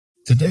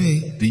Today,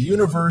 the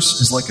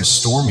universe is like a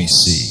stormy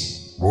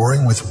sea,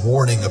 roaring with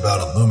warning about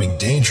a looming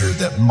danger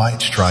that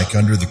might strike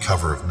under the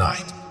cover of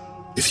night.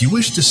 If you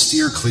wish to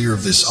steer clear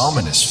of this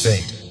ominous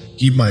fate,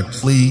 heed my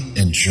plea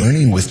and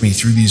journey with me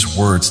through these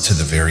words to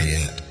the very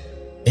end.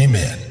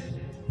 Amen.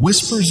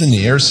 Whispers in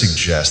the air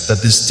suggest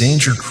that this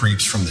danger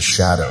creeps from the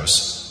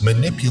shadows,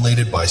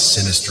 manipulated by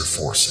sinister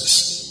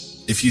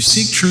forces. If you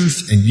seek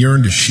truth and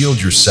yearn to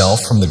shield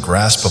yourself from the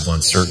grasp of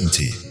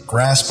uncertainty,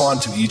 grasp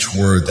onto each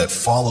word that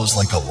follows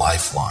like a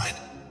lifeline,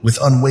 with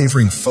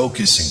unwavering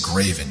focus and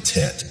grave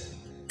intent.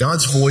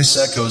 God's voice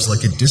echoes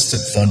like a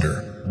distant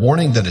thunder,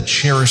 warning that a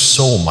cherished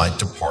soul might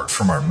depart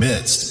from our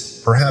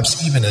midst,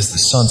 perhaps even as the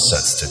sun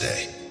sets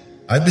today.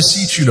 I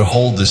beseech you to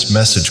hold this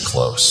message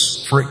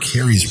close, for it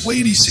carries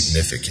weighty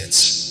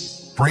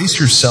significance. Brace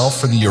yourself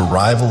for the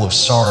arrival of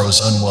sorrow's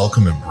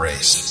unwelcome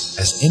embrace,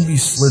 as envy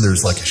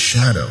slithers like a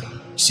shadow,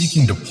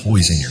 seeking to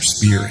poison your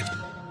spirit.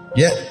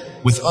 Yet,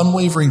 with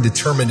unwavering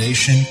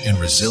determination and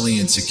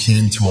resilience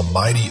akin to a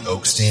mighty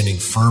oak standing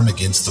firm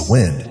against the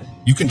wind,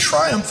 you can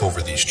triumph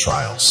over these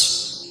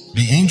trials.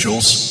 The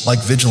angels,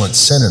 like vigilant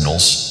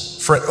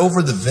sentinels, fret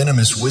over the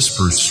venomous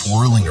whispers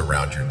swirling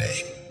around your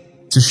name.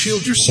 To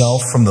shield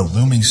yourself from the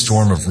looming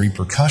storm of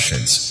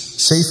repercussions,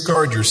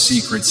 safeguard your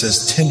secrets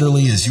as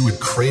tenderly as you would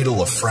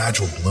cradle a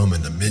fragile bloom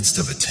in the midst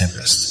of a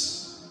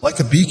tempest. Like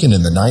a beacon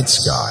in the night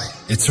sky,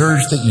 it's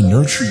urged that you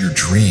nurture your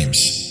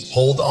dreams,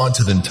 hold on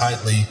to them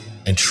tightly,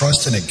 and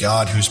trust in a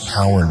God whose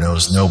power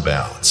knows no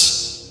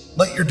bounds.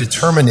 Let your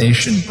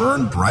determination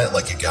burn bright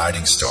like a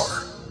guiding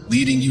star,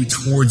 leading you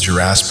towards your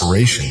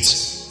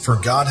aspirations, for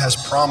God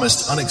has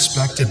promised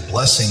unexpected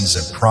blessings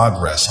and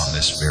progress on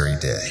this very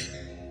day.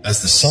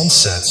 As the sun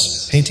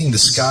sets, painting the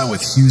sky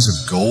with hues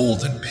of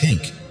gold and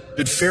pink,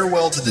 bid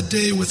farewell to the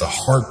day with a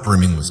heart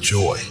brimming with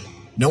joy,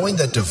 knowing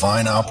that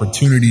divine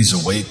opportunities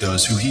await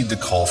those who heed the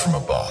call from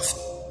above.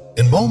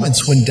 In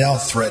moments when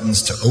doubt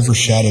threatens to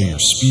overshadow your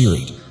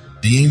spirit,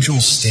 the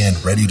angels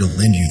stand ready to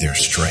lend you their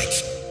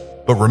strength.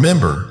 But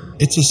remember,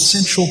 it's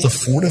essential to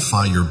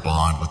fortify your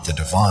bond with the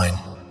divine,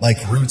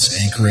 like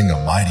roots anchoring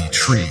a mighty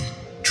tree,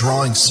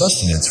 drawing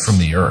sustenance from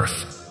the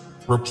earth.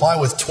 Reply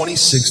with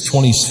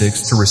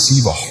 2626 to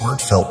receive a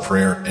heartfelt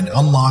prayer and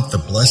unlock the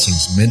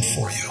blessings meant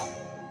for you.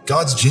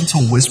 God's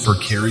gentle whisper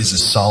carries a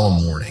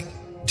solemn warning.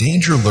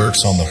 Danger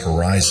lurks on the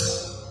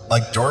horizon,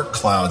 like dark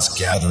clouds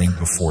gathering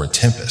before a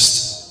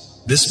tempest.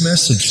 This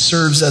message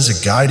serves as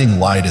a guiding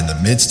light in the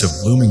midst of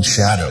looming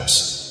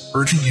shadows,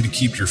 urging you to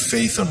keep your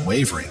faith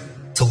unwavering,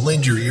 to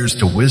lend your ears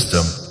to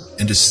wisdom,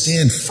 and to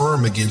stand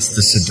firm against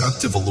the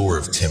seductive allure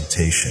of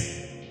temptation.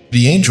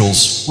 The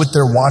angels, with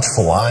their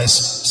watchful eyes,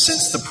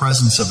 sense the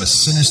presence of a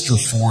sinister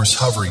force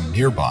hovering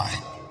nearby,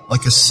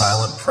 like a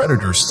silent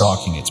predator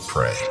stalking its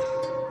prey.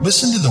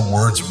 Listen to the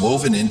words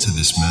woven into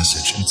this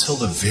message until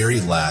the very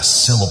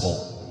last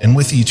syllable, and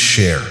with each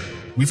share,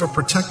 we've a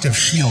protective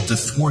shield to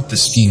thwart the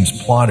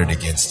schemes plotted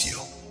against you.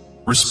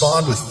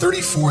 Respond with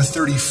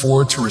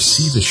 3434 to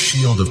receive a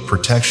shield of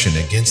protection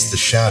against the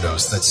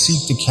shadows that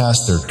seek to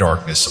cast their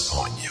darkness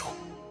upon you.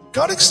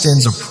 God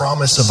extends a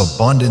promise of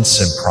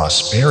abundance and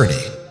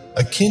prosperity,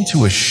 akin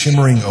to a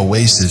shimmering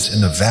oasis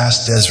in the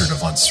vast desert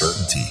of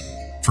uncertainty,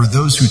 for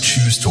those who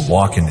choose to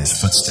walk in his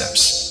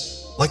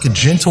footsteps. Like a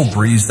gentle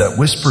breeze that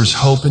whispers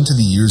hope into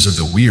the ears of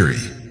the weary,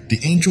 the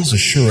angels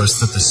assure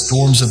us that the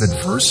storms of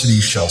adversity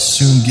shall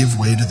soon give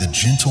way to the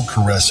gentle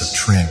caress of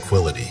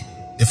tranquility,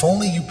 if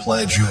only you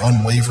pledge your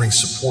unwavering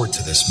support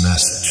to this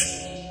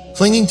message.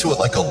 Clinging to it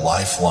like a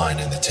lifeline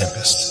in the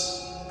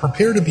tempest,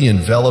 prepare to be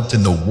enveloped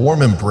in the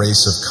warm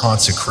embrace of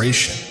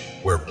consecration,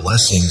 where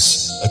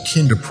blessings,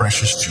 akin to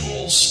precious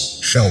jewels,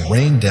 shall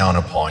rain down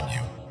upon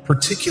you,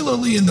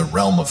 particularly in the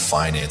realm of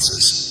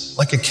finances,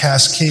 like a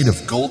cascade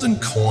of golden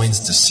coins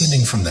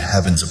descending from the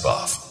heavens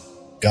above.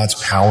 God's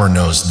power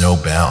knows no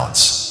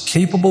bounds,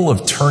 capable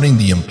of turning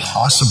the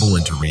impossible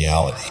into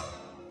reality.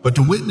 But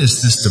to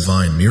witness this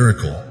divine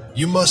miracle,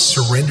 you must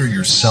surrender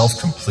yourself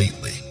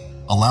completely,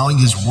 allowing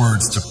his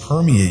words to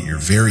permeate your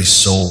very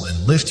soul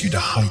and lift you to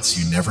heights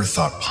you never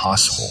thought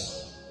possible.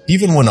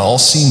 Even when all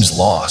seems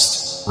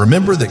lost,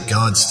 remember that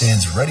God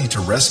stands ready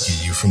to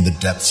rescue you from the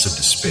depths of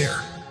despair.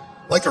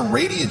 Like a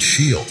radiant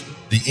shield,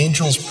 the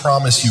angels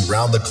promise you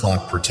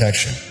round-the-clock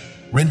protection,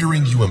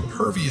 rendering you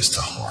impervious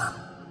to harm.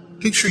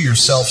 Picture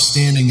yourself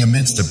standing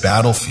amidst a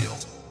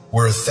battlefield,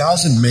 where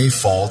 1,000 may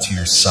fall to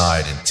your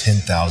side and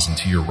 10,000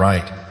 to your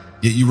right,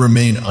 yet you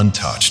remain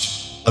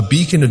untouched, a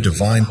beacon of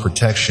divine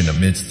protection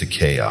amidst the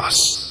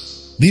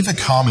chaos. Leave a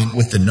comment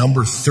with the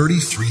number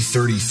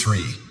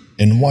 3333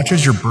 and watch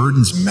as your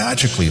burdens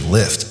magically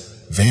lift,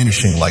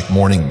 vanishing like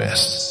morning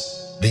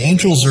mist. The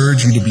angels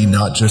urge you to be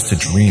not just a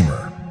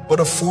dreamer, but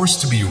a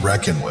force to be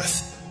reckoned with,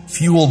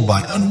 fueled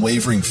by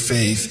unwavering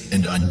faith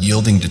and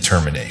unyielding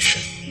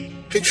determination.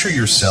 Picture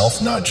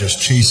yourself not just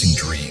chasing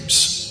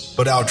dreams,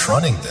 but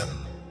outrunning them,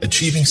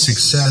 achieving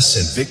success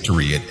and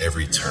victory at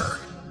every turn.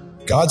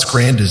 God's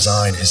grand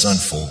design is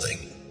unfolding,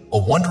 a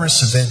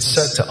wondrous event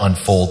set to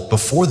unfold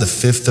before the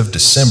 5th of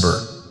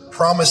December,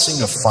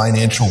 promising a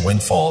financial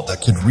windfall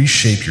that could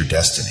reshape your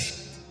destiny.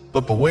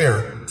 But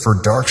beware,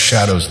 for dark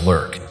shadows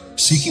lurk,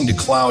 seeking to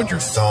cloud your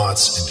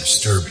thoughts and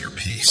disturb your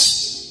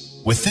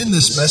peace. Within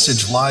this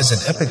message lies an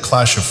epic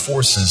clash of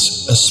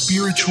forces, a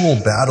spiritual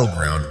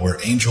battleground where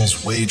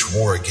angels wage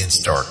war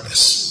against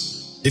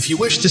darkness. If you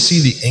wish to see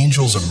the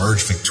angels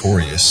emerge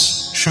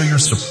victorious, show your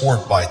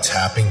support by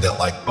tapping that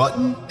like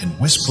button and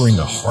whispering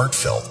a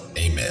heartfelt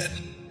amen.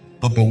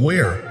 But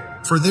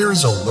beware, for there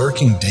is a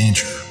lurking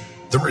danger,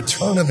 the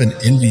return of an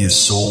envious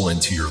soul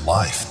into your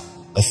life,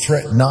 a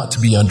threat not to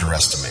be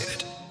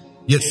underestimated.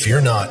 Yet fear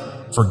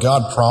not, for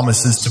God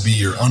promises to be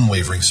your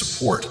unwavering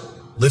support,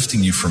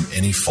 lifting you from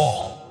any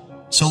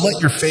fall. So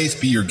let your faith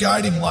be your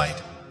guiding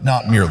light,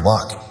 not mere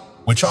luck,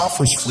 which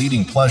offers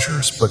fleeting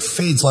pleasures but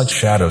fades like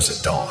shadows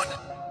at dawn.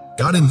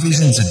 God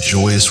envisions a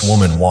joyous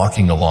woman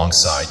walking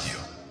alongside you,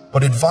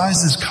 but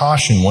advises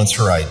caution once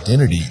her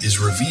identity is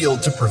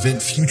revealed to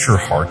prevent future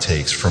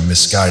heartaches from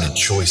misguided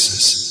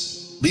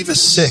choices. Leave a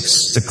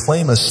 6 to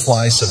claim a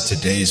slice of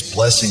today's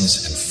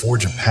blessings and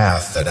forge a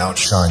path that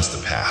outshines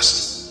the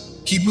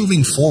past. Keep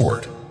moving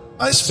forward,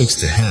 eyes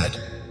fixed ahead,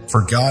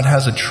 for God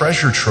has a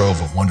treasure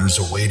trove of wonders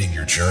awaiting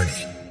your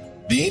journey.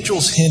 The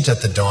angels hint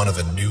at the dawn of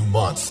a new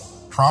month,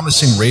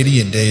 promising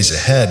radiant days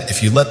ahead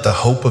if you let the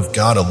hope of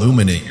God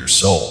illuminate your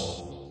soul.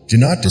 Do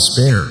not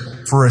despair,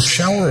 for a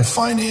shower of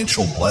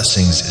financial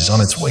blessings is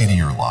on its way to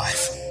your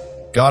life.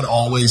 God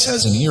always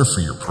has an ear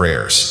for your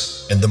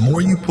prayers, and the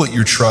more you put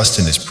your trust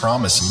in His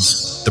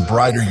promises, the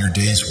brighter your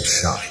days will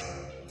shine.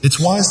 It's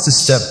wise to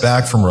step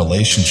back from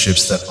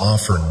relationships that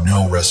offer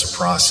no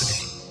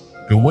reciprocity.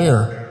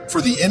 Beware, for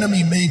the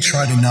enemy may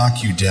try to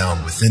knock you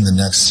down within the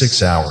next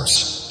 6 hours,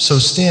 so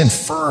stand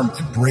firm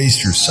and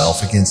brace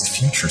yourself against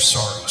future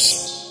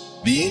sorrows.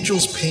 The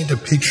angels paint a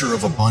picture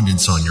of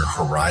abundance on your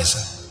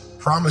horizon,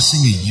 promising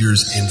a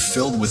year's end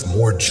filled with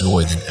more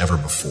joy than ever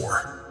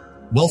before.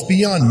 Wealth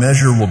beyond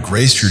measure will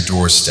grace your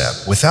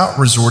doorstep without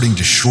resorting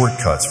to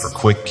shortcuts for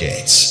quick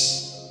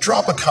gains.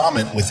 Drop a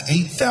comment with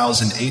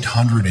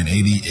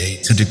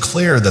 8,888 to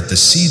declare that the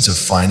seeds of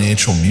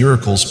financial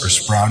miracles are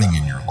sprouting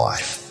in your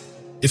life.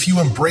 If you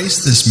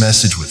embrace this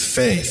message with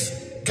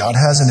faith, God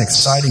has an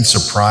exciting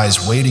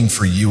surprise waiting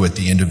for you at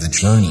the end of the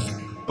journey,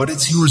 but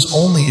it's yours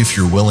only if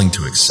you're willing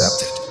to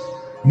accept it.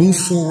 Move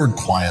forward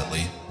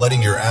quietly,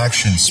 letting your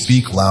actions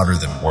speak louder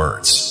than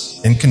words,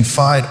 and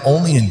confide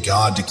only in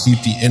God to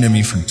keep the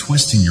enemy from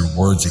twisting your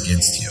words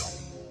against you.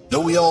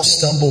 Though we all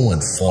stumble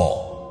and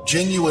fall,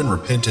 genuine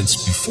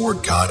repentance before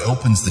God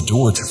opens the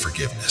door to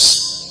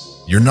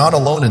forgiveness. You're not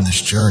alone in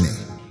this journey,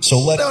 so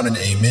let out an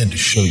amen to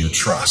show your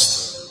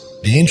trust.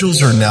 The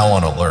angels are now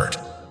on alert,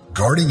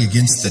 guarding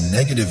against the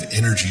negative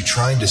energy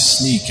trying to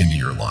sneak into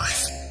your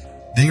life.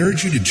 They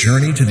urge you to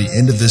journey to the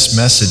end of this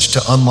message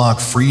to unlock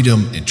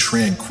freedom and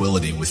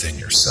tranquility within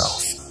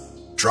yourself.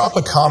 Drop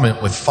a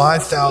comment with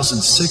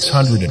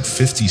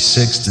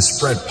 5,656 to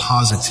spread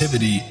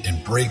positivity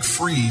and break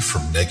free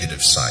from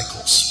negative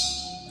cycles.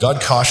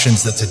 God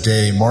cautions that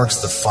today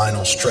marks the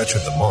final stretch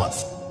of the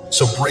month,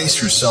 so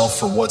brace yourself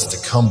for what's to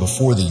come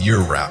before the year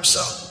wraps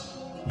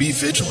up. Be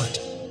vigilant,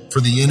 for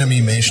the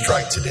enemy may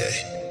strike today.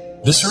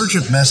 This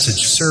urgent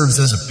message serves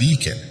as a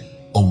beacon,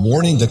 a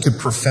warning that could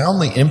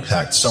profoundly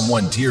impact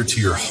someone dear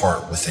to your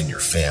heart within your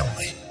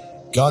family.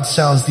 God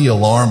sounds the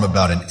alarm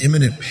about an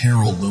imminent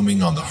peril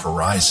looming on the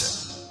horizon,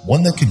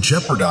 one that could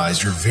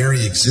jeopardize your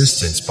very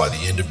existence by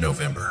the end of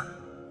November.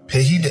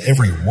 Pay heed to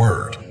every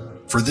word,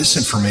 for this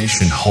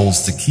information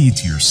holds the key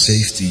to your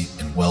safety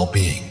and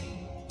well-being.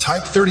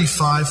 Type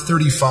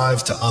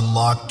 3535 to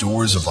unlock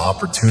doors of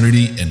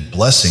opportunity and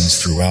blessings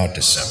throughout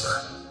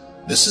December.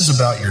 This is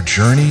about your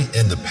journey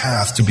and the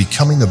path to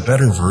becoming a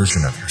better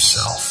version of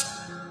yourself.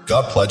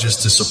 God pledges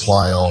to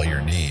supply all your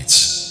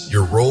needs.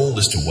 Your role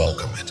is to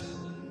welcome it.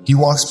 He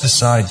walks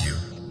beside you,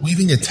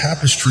 weaving a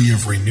tapestry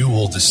of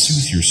renewal to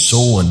soothe your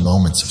soul in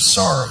moments of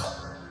sorrow.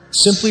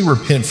 Simply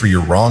repent for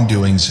your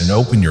wrongdoings and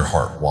open your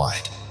heart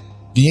wide.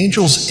 The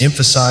angels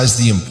emphasize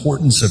the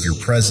importance of your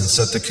presence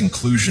at the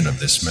conclusion of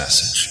this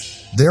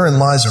message. Therein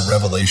lies a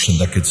revelation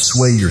that could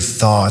sway your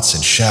thoughts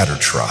and shatter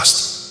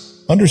trust.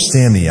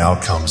 Understand the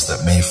outcomes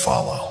that may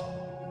follow.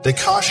 They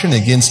caution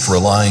against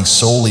relying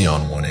solely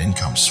on one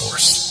income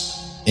source.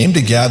 Aim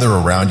to gather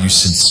around you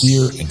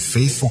sincere and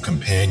faithful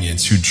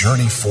companions who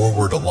journey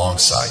forward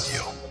alongside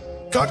you.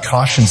 God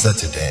cautions that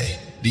today,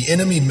 the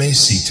enemy may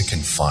seek to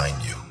confine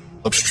you,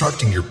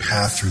 obstructing your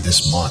path through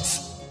this month.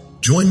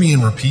 Join me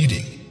in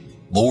repeating,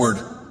 Lord,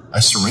 I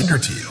surrender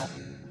to you.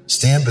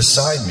 Stand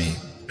beside me,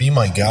 be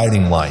my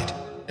guiding light,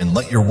 and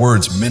let your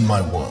words mend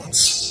my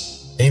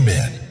wounds.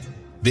 Amen.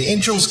 The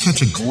angels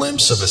catch a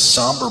glimpse of a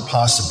somber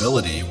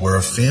possibility where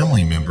a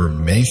family member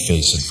may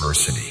face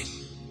adversity.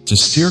 To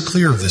steer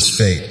clear of this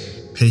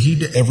fate, pay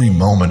heed to every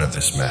moment of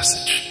this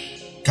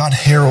message. God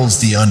heralds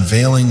the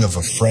unveiling of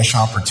a fresh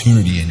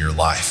opportunity in your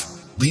life,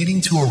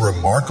 leading to a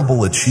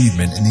remarkable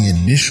achievement in the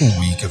initial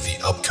week of the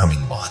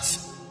upcoming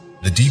month.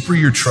 The deeper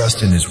your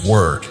trust in His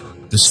Word,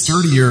 the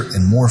sturdier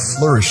and more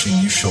flourishing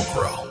you shall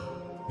grow.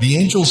 The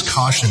angels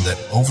caution that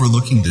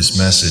overlooking this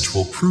message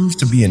will prove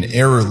to be an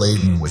error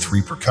laden with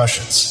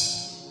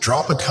repercussions.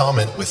 Drop a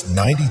comment with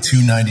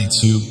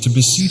 9292 to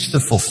beseech the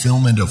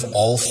fulfillment of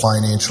all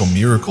financial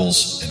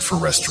miracles and for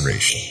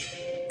restoration.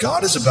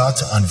 God is about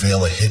to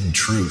unveil a hidden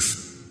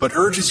truth, but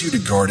urges you to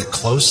guard it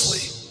closely,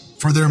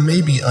 for there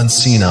may be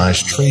unseen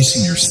eyes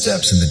tracing your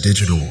steps in the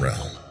digital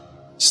realm.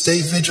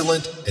 Stay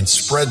vigilant and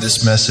spread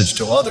this message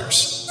to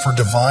others, for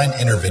divine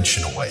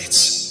intervention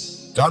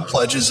awaits. God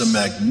pledges a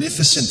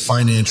magnificent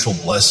financial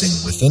blessing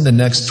within the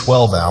next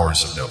 12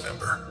 hours of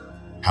November.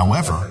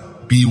 However,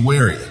 be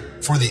wary,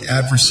 for the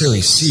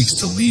adversary seeks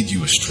to lead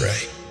you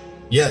astray.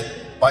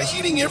 Yet, by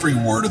heeding every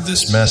word of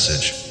this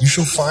message, you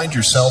shall find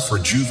yourself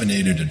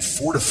rejuvenated and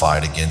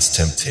fortified against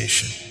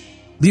temptation.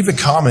 Leave a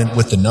comment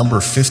with the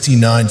number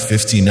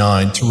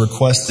 5959 to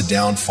request the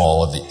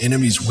downfall of the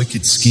enemy's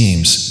wicked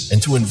schemes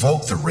and to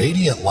invoke the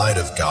radiant light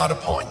of God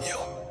upon you.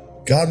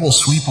 God will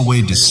sweep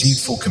away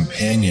deceitful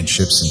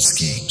companionships and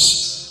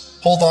schemes.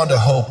 Hold on to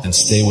hope and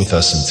stay with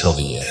us until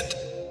the end.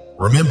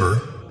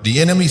 Remember, the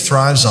enemy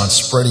thrives on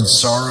spreading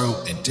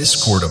sorrow and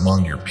discord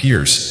among your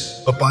peers,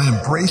 but by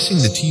embracing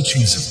the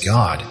teachings of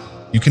God,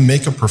 you can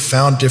make a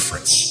profound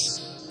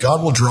difference.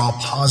 God will draw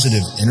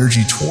positive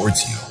energy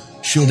towards you,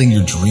 shielding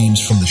your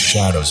dreams from the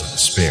shadows of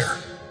despair.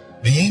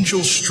 The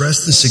angels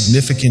stress the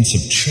significance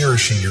of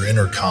cherishing your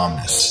inner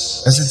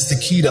calmness, as it's the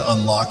key to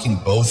unlocking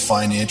both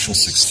financial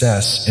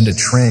success and a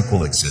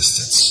tranquil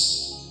existence.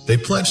 They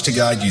pledge to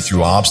guide you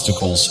through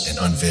obstacles and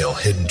unveil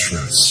hidden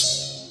truths.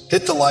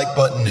 Hit the like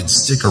button and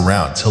stick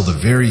around till the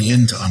very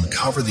end to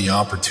uncover the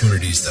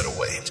opportunities that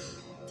await.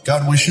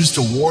 God wishes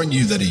to warn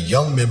you that a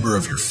young member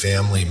of your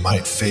family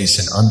might face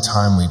an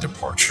untimely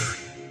departure.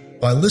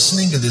 By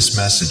listening to this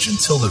message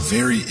until the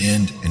very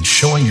end and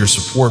showing your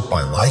support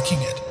by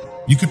liking it,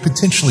 you could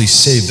potentially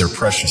save their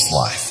precious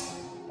life.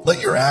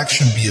 Let your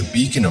action be a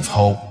beacon of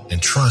hope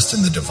and trust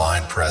in the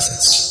divine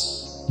presence.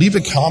 Leave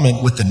a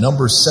comment with the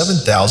number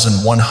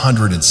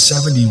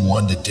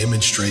 7171 to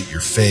demonstrate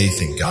your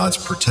faith in God's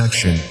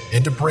protection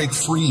and to break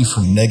free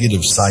from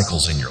negative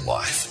cycles in your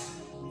life.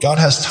 God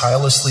has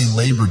tirelessly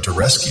labored to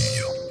rescue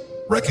you,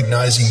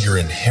 recognizing your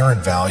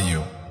inherent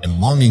value and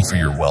longing for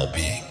your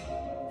well-being.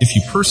 If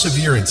you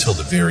persevere until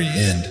the very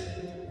end,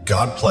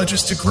 God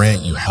pledges to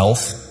grant you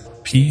health,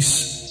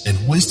 peace,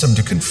 and wisdom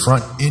to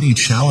confront any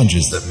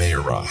challenges that may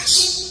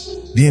arise.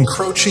 The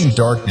encroaching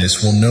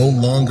darkness will no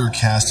longer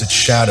cast its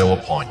shadow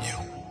upon you,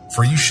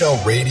 for you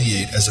shall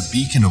radiate as a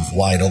beacon of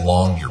light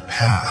along your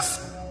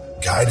path,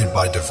 guided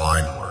by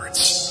divine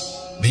words.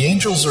 The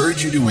angels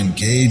urge you to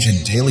engage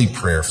in daily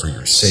prayer for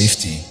your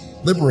safety,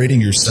 liberating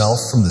yourself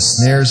from the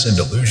snares and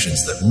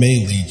illusions that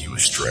may lead you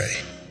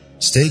astray.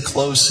 Stay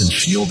close and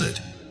shielded,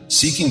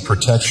 seeking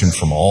protection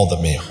from all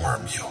that may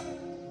harm you.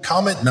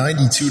 Comment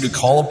 92 to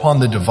call upon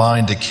the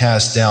divine to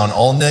cast down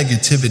all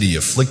negativity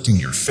afflicting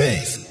your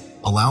faith,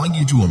 allowing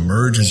you to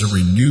emerge as a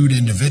renewed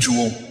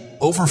individual,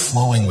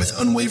 overflowing with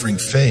unwavering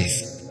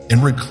faith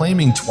and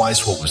reclaiming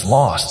twice what was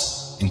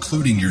lost,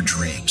 including your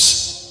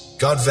dreams.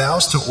 God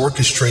vows to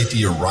orchestrate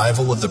the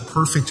arrival of the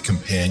perfect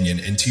companion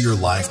into your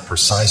life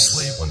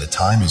precisely when the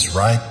time is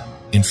right,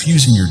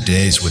 infusing your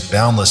days with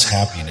boundless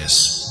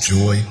happiness,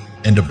 joy,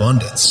 and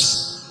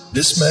abundance.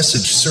 This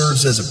message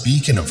serves as a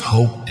beacon of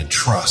hope and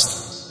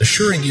trust,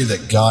 assuring you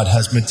that God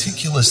has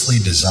meticulously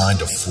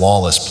designed a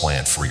flawless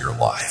plan for your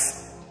life.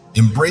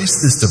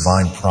 Embrace this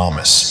divine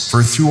promise,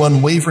 for through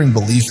unwavering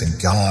belief in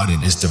God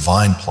and His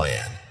divine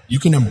plan, you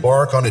can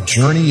embark on a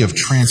journey of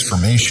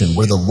transformation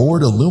where the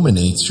Lord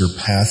illuminates your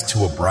path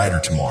to a brighter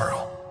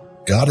tomorrow.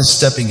 God is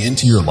stepping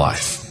into your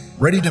life,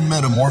 ready to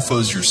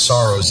metamorphose your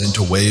sorrows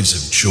into waves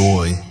of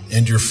joy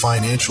and your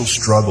financial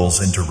struggles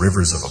into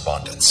rivers of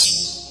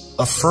abundance.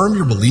 Affirm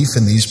your belief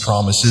in these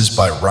promises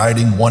by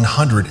writing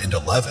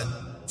 111,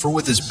 for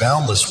with His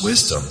boundless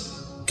wisdom,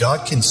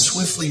 God can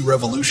swiftly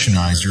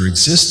revolutionize your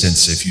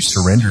existence if you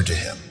surrender to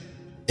Him.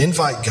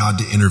 Invite God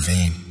to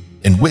intervene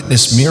and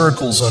witness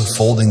miracles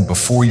unfolding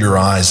before your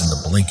eyes in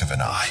the blink of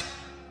an eye.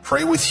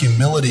 Pray with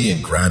humility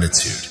and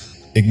gratitude,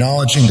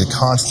 acknowledging the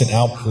constant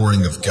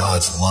outpouring of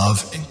God's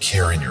love and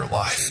care in your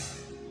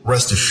life.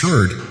 Rest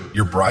assured,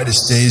 your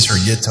brightest days are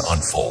yet to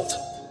unfold,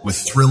 with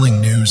thrilling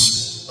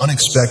news,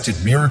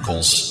 unexpected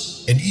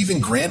miracles, and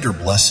even grander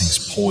blessings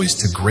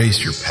poised to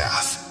grace your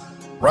path.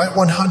 Write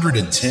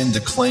 110 to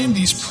claim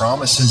these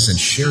promises and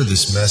share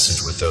this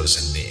message with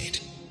those in need.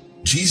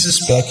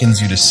 Jesus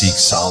beckons you to seek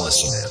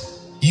solace in Him,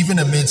 even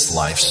amidst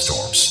life's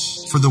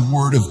storms, for the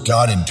Word of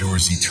God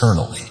endures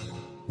eternally.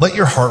 Let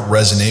your heart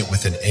resonate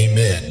with an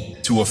amen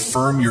to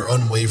affirm your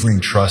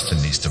unwavering trust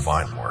in these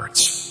divine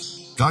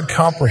words. God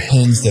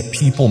comprehends that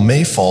people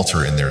may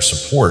falter in their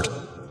support,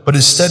 but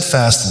His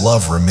steadfast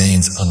love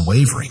remains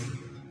unwavering.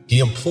 He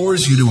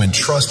implores you to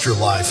entrust your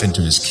life into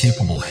His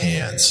capable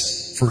hands,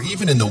 for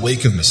even in the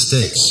wake of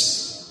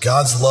mistakes,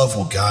 God's love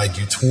will guide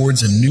you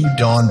towards a new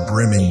dawn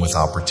brimming with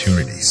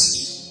opportunities.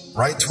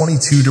 Write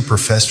 22 to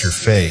profess your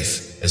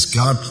faith, as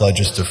God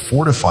pledges to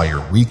fortify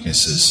your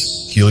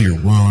weaknesses, heal your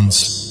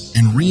wounds,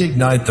 and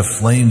reignite the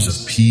flames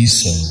of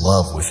peace and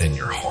love within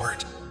your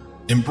heart.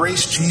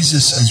 Embrace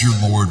Jesus as your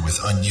Lord with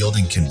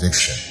unyielding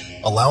conviction,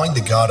 allowing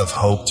the God of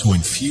hope to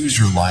infuse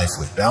your life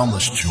with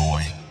boundless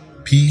joy,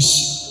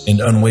 peace, and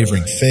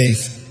unwavering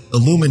faith,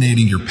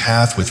 illuminating your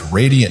path with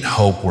radiant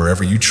hope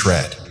wherever you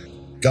tread.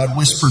 God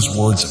whispers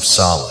words of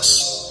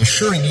solace,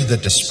 assuring you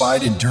that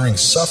despite enduring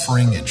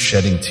suffering and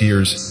shedding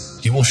tears,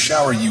 He will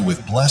shower you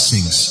with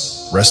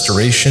blessings,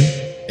 restoration,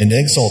 and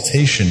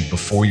exaltation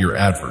before your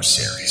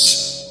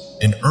adversaries.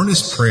 In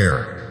earnest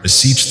prayer,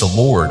 beseech the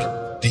Lord,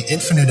 the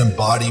infinite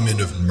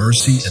embodiment of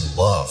mercy and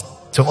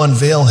love, to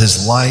unveil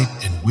His light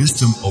and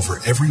wisdom over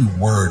every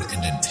word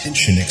and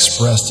intention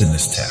expressed in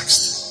this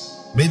text.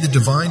 May the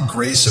divine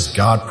grace of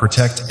God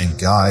protect and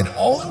guide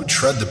all who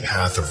tread the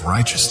path of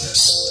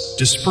righteousness,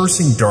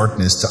 dispersing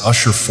darkness to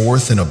usher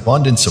forth an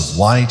abundance of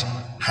light,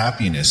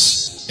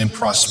 happiness, and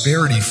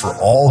prosperity for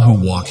all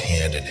who walk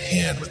hand in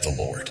hand with the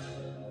Lord.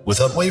 With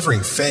unwavering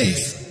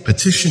faith,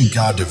 petition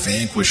God to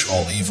vanquish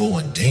all evil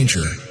and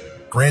danger,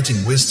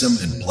 granting wisdom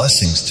and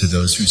blessings to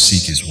those who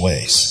seek His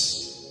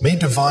ways. May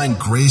divine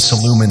grace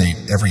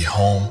illuminate every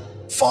home,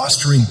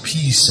 fostering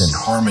peace and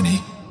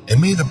harmony, and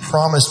may the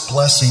promised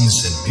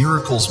blessings and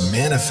miracles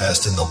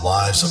manifest in the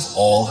lives of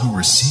all who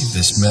receive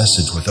this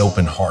message with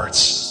open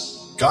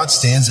hearts. God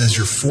stands as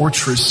your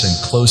fortress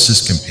and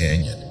closest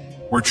companion,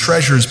 where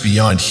treasures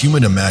beyond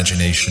human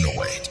imagination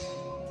await.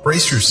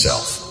 Brace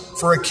yourself,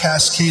 for a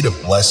cascade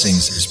of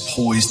blessings is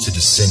poised to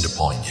descend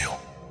upon you.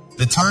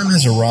 The time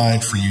has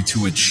arrived for you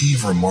to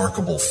achieve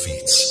remarkable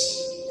feats.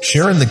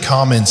 Share in the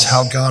comments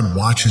how God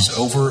watches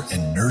over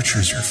and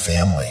nurtures your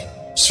family,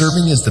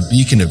 serving as the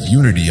beacon of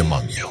unity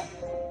among you.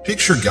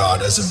 Picture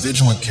God as a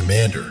vigilant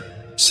commander,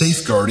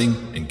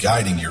 safeguarding and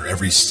guiding your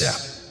every step.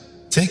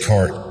 Take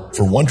heart,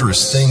 for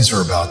wondrous things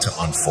are about to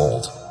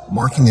unfold,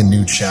 marking a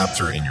new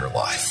chapter in your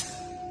life.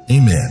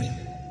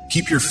 Amen.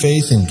 Keep your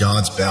faith in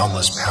God's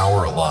boundless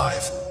power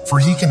alive, for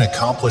He can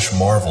accomplish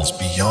marvels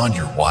beyond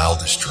your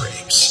wildest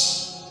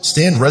dreams.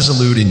 Stand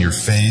resolute in your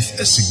faith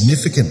as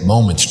significant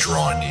moments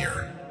draw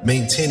near,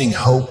 maintaining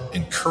hope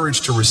and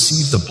courage to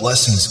receive the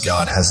blessings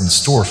God has in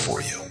store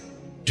for you.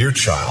 Dear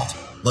child,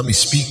 let me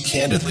speak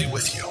candidly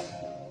with you.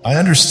 I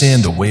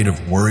understand the weight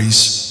of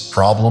worries,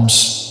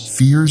 problems,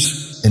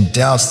 fears, and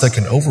doubts that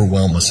can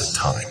overwhelm us at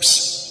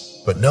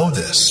times. But know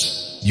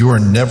this, you are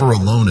never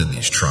alone in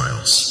these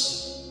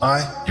trials.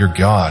 I, your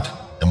God,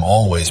 am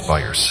always by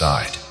your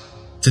side.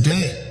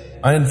 Today,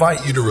 I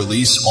invite you to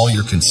release all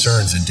your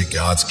concerns into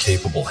God's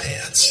capable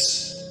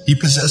hands. He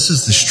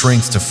possesses the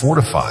strength to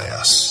fortify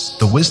us,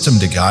 the wisdom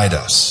to guide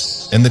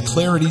us, and the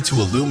clarity to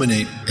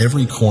illuminate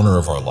every corner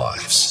of our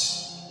lives.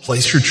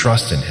 Place your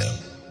trust in Him,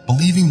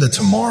 believing that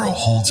tomorrow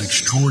holds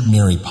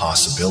extraordinary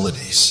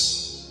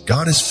possibilities.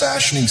 God is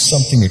fashioning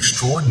something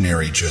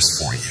extraordinary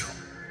just for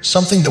you,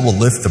 something that will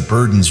lift the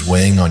burdens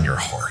weighing on your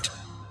heart.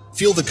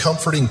 Feel the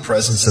comforting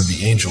presence of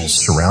the angels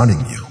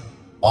surrounding you,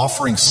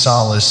 offering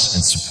solace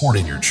and support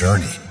in your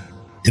journey.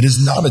 It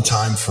is not a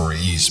time for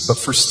ease, but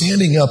for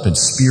standing up in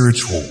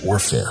spiritual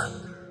warfare.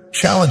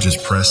 Challenges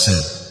press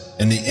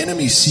in, and the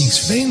enemy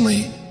seeks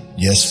vainly,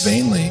 yes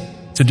vainly,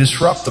 to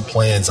disrupt the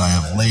plans I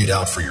have laid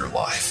out for your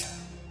life.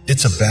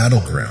 It's a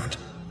battleground,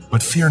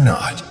 but fear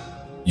not.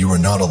 You are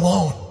not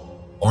alone.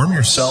 Arm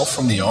yourself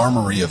from the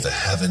armory of the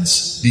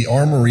heavens, the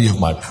armory of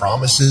my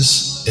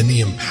promises, and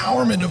the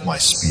empowerment of my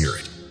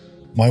spirit.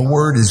 My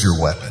word is your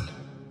weapon.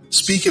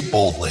 Speak it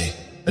boldly,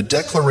 a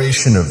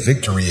declaration of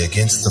victory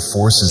against the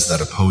forces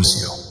that oppose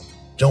you.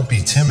 Don't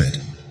be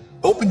timid.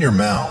 Open your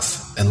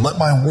mouth and let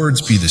my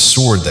words be the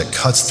sword that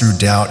cuts through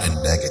doubt and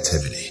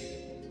negativity.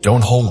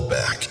 Don't hold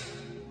back.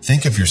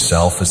 Think of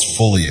yourself as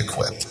fully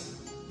equipped.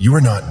 You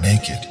are not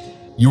naked.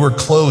 You are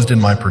clothed in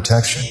my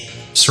protection,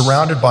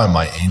 surrounded by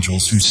my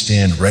angels who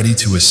stand ready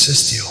to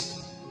assist you.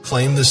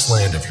 Claim this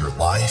land of your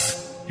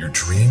life, your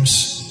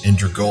dreams, and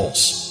your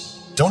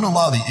goals. Don't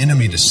allow the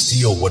enemy to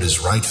steal what is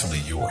rightfully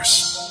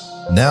yours.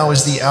 Now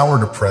is the hour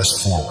to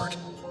press forward.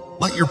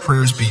 Let your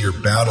prayers be your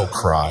battle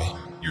cry,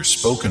 your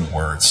spoken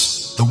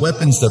words, the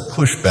weapons that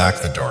push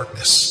back the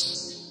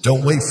darkness.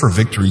 Don't wait for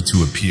victory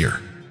to appear.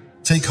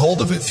 Take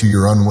hold of it through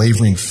your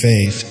unwavering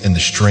faith and the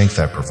strength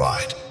I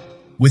provide.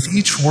 With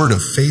each word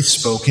of faith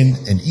spoken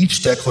and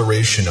each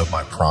declaration of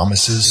my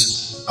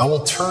promises, I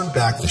will turn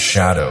back the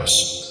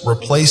shadows,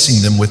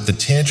 replacing them with the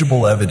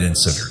tangible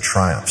evidence of your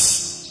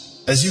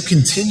triumphs. As you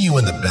continue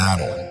in the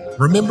battle,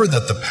 remember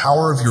that the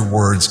power of your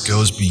words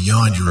goes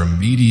beyond your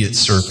immediate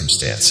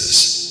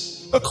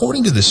circumstances.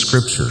 According to the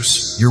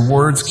scriptures, your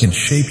words can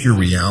shape your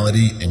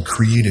reality and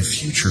create a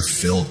future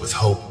filled with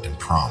hope and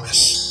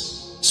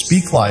promise.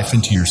 Speak life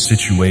into your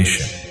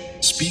situation.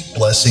 Speak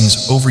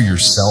blessings over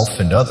yourself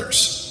and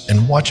others,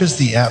 and watch as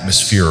the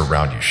atmosphere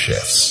around you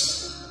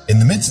shifts. In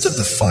the midst of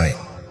the fight,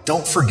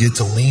 don't forget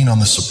to lean on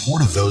the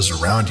support of those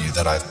around you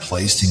that I've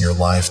placed in your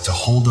life to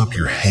hold up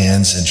your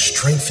hands and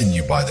strengthen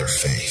you by their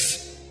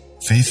faith.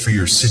 Faith for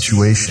your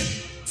situation,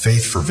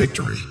 faith for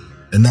victory,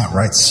 and that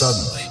right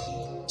suddenly.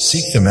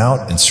 Seek them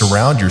out and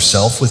surround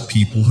yourself with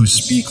people who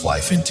speak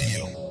life into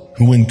you,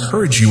 who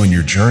encourage you in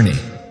your journey,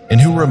 and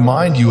who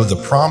remind you of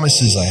the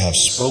promises I have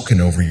spoken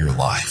over your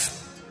life.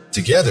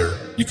 Together,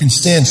 you can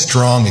stand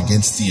strong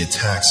against the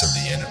attacks of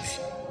the enemy.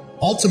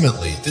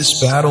 Ultimately,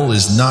 this battle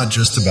is not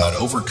just about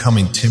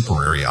overcoming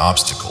temporary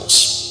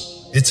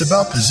obstacles. It's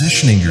about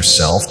positioning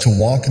yourself to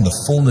walk in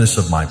the fullness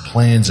of my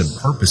plans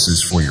and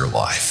purposes for your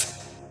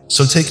life.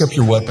 So take up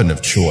your weapon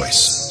of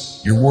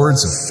choice, your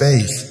words of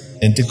faith,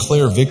 and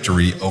declare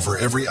victory over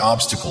every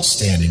obstacle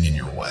standing in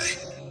your way.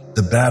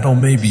 The battle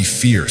may be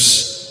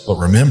fierce, but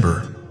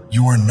remember,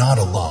 you are not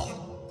alone.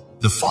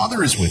 The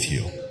Father is with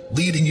you,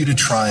 leading you to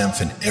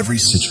triumph in every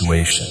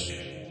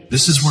situation.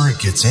 This is where it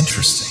gets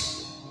interesting.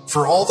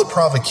 For all the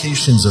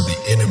provocations of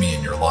the enemy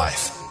in your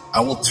life, I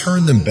will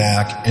turn them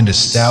back and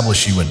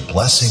establish you in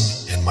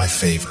blessing and my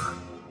favor.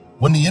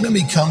 When the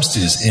enemy comes to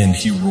his end,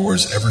 he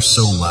roars ever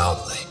so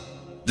loudly.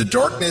 The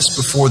darkness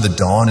before the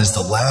dawn is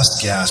the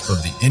last gasp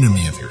of the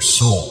enemy of your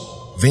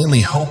soul,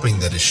 vainly hoping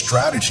that his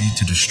strategy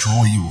to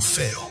destroy you will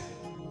fail.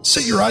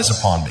 Set your eyes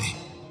upon me.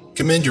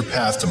 Commend your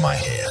path to my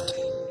hand.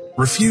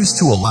 Refuse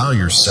to allow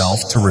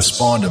yourself to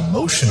respond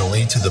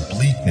emotionally to the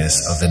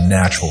bleakness of the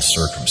natural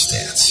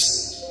circumstance.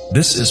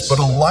 This is but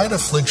a light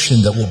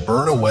affliction that will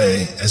burn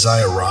away as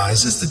I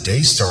arise as the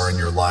day star in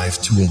your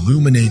life to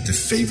illuminate the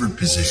favored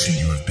position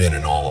you have been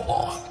in all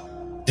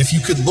along. If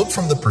you could look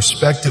from the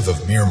perspective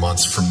of mere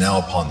months from now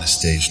upon the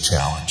stage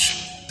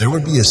challenge, there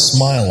would be a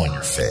smile on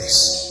your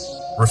face.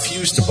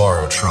 Refuse to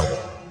borrow trouble.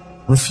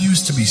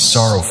 Refuse to be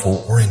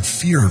sorrowful or in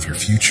fear of your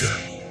future.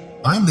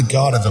 I am the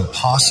God of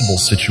impossible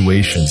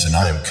situations, and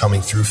I am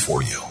coming through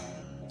for you.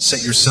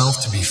 Set yourself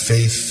to be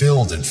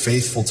faith-filled and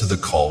faithful to the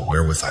call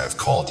wherewith I have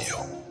called you.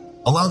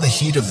 Allow the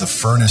heat of the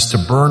furnace to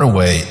burn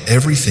away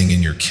everything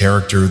in your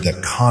character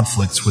that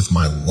conflicts with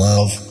my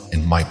love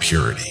and my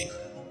purity.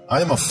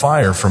 I am a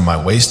fire from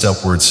my waist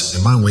upwards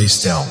and my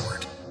waist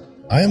downward.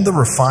 I am the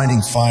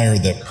refining fire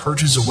that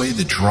purges away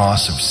the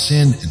dross of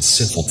sin and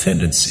sinful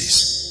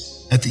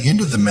tendencies. At the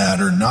end of the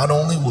matter, not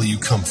only will you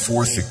come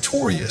forth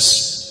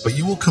victorious, but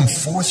you will come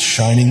forth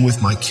shining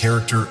with my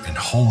character and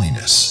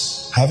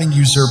holiness, having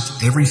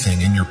usurped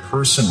everything in your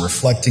person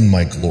reflecting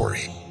my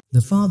glory.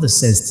 The Father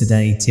says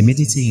today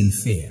timidity and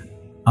fear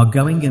are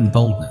going, and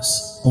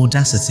boldness,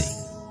 audacity,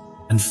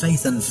 and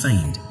faith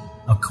unfeigned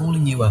are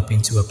calling you up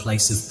into a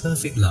place of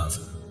perfect love,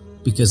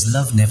 because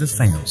love never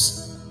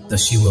fails,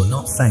 thus you will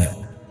not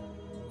fail.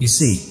 You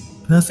see,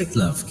 perfect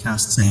love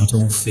casts out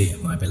all fear,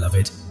 my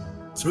beloved.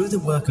 Through the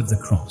work of the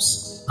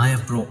cross, I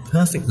have brought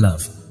perfect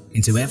love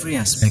into every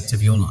aspect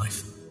of your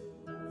life.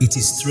 It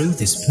is through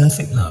this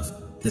perfect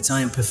love that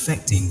I am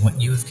perfecting what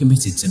you have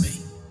committed to me.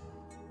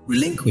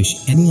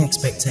 Relinquish any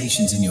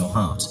expectations in your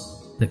heart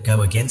that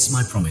go against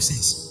my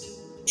promises.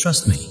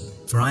 Trust me,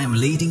 for I am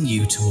leading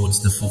you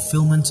towards the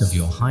fulfillment of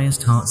your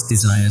highest heart's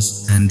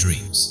desires and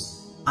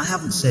dreams. I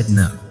haven't said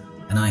no,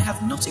 and I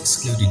have not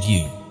excluded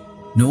you,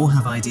 nor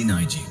have I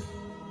denied you.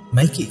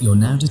 Make it your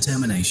now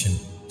determination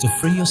to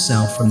free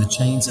yourself from the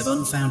chains of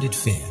unfounded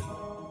fear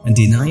and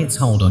deny its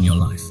hold on your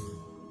life.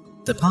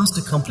 The past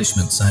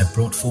accomplishments I have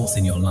brought forth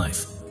in your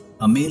life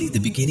are merely the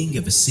beginning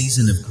of a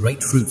season of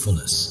great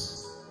fruitfulness.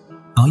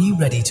 Are you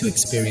ready to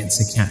experience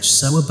a catch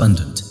so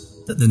abundant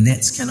that the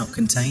nets cannot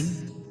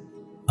contain?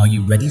 Are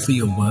you ready for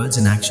your words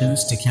and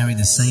actions to carry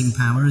the same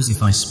power as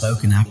if I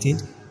spoke and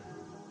acted?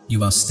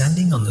 You are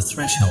standing on the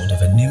threshold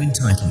of a new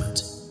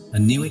entitlement, a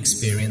new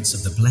experience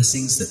of the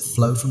blessings that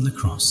flow from the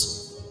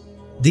cross.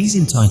 These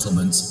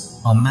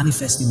entitlements are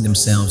manifesting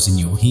themselves in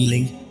your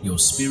healing, your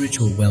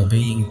spiritual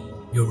well-being,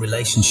 your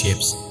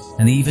relationships,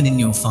 and even in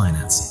your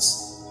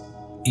finances.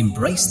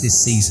 Embrace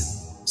this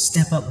season,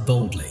 step up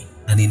boldly,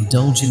 and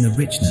indulge in the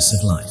richness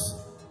of life.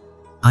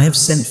 I have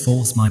sent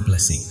forth my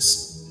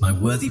blessings, my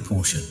worthy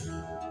portion,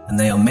 and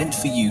they are meant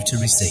for you to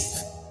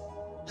receive.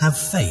 Have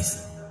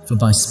faith, for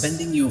by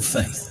spending your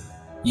faith,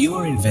 you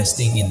are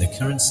investing in the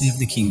currency of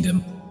the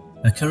kingdom,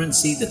 a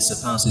currency that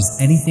surpasses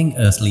anything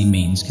earthly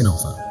means can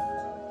offer.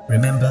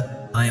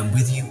 Remember, I am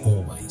with you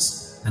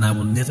always, and I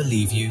will never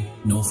leave you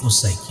nor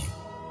forsake you.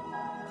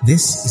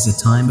 This is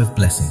a time of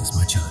blessings,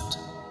 my child.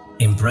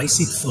 Embrace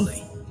it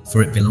fully,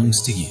 for it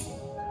belongs to you.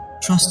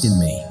 Trust in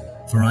me,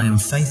 for I am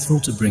faithful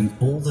to bring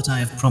all that I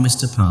have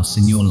promised to pass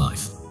in your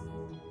life.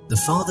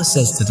 The Father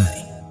says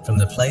today, from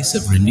the place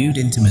of renewed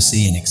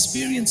intimacy and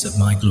experience of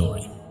my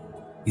glory,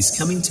 is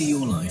coming to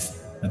your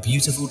life a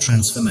beautiful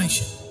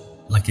transformation,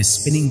 like a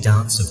spinning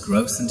dance of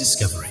growth and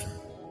discovery.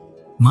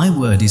 My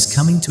word is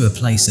coming to a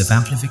place of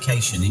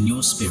amplification in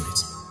your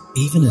spirit,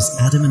 even as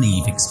Adam and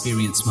Eve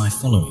experienced my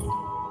following,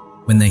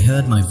 when they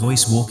heard my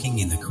voice walking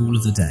in the cool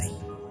of the day.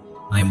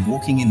 I am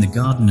walking in the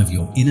garden of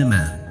your inner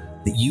man,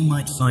 that you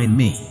might find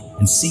me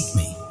and seek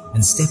me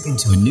and step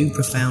into a new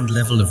profound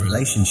level of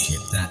relationship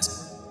that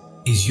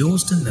is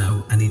yours to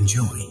know and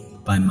enjoy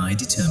by my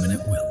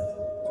determinate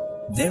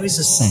will. There is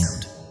a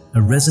sound,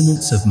 a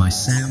resonance of my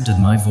sound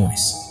and my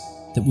voice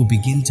that will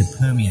begin to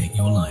permeate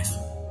your life.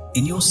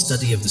 In your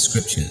study of the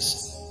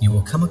scriptures, you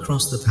will come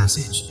across the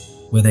passage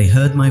where they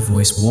heard my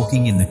voice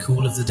walking in the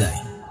cool of the day.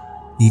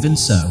 Even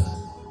so,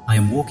 I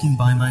am walking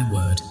by my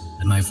word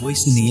and my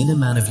voice in the inner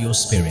man of your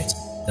spirit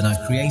that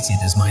I've created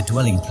as my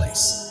dwelling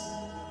place.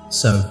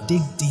 So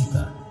dig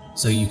deeper,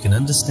 so you can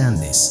understand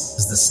this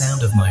as the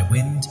sound of my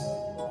wind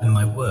and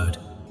my word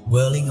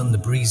whirling on the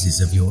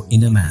breezes of your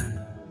inner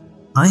man.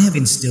 I have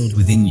instilled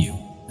within you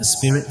a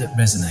spirit that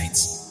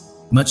resonates,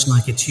 much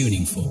like a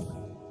tuning fork.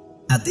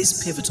 At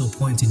this pivotal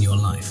point in your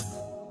life,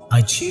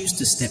 I choose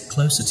to step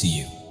closer to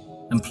you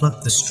and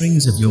pluck the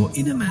strings of your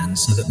inner man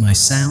so that my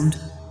sound,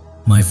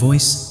 my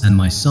voice, and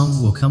my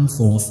song will come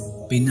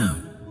forth, be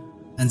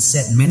known, and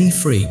set many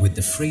free with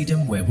the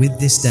freedom wherewith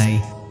this day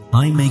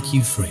I make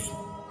you free.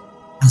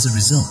 As a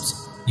result,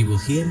 you will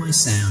hear my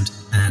sound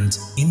and,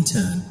 in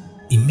turn,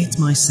 emit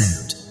my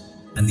sound,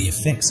 and the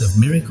effects of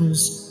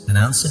miracles and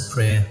answered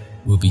prayer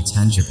will be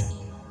tangible.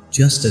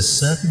 Just as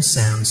certain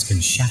sounds can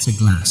shatter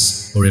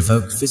glass or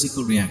evoke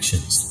physical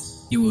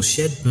reactions, you will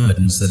shed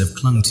burdens that have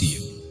clung to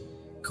you,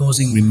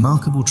 causing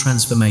remarkable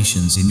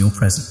transformations in your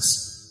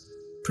presence.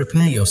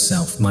 Prepare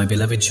yourself, my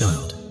beloved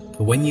child,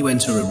 for when you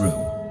enter a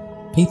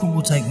room, people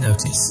will take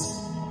notice.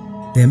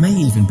 There may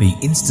even be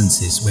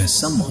instances where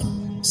someone,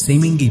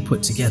 seemingly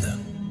put together,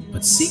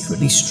 but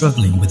secretly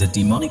struggling with a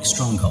demonic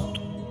stronghold,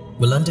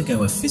 will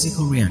undergo a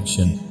physical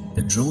reaction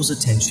that draws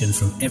attention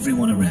from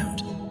everyone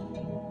around.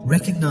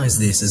 Recognize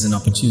this as an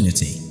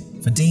opportunity,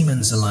 for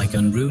demons are like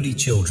unruly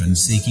children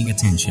seeking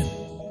attention.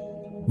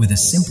 With a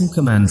simple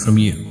command from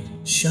you,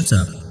 shut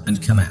up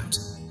and come out,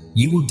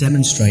 you will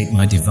demonstrate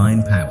my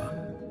divine power.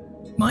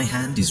 My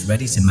hand is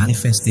ready to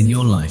manifest in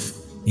your life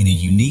in a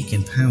unique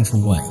and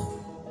powerful way.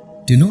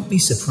 Do not be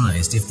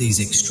surprised if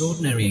these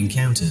extraordinary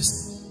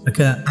encounters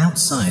occur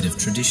outside of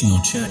traditional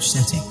church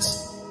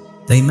settings.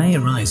 They may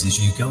arise as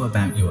you go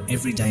about your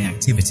everyday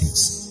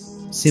activities,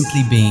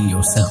 simply being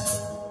yourself.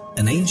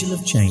 An angel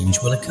of change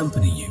will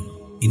accompany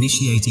you,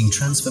 initiating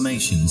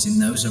transformations in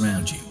those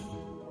around you,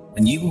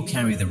 and you will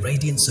carry the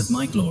radiance of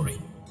my glory,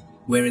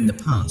 where in the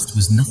past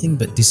was nothing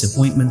but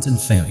disappointment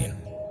and failure.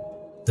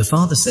 The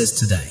Father says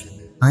today,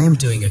 I am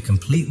doing a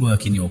complete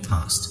work in your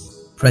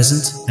past,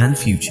 present, and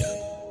future.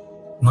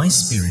 My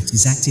Spirit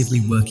is actively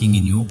working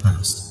in your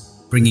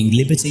past, bringing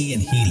liberty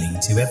and healing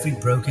to every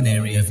broken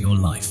area of your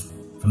life,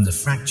 from the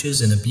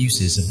fractures and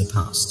abuses of the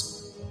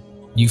past.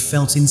 You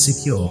felt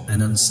insecure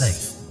and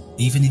unsafe,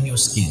 even in your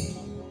skin,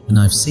 and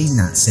I've seen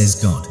that,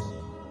 says God.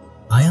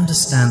 I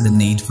understand the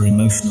need for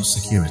emotional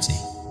security,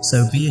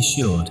 so be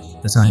assured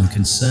that I am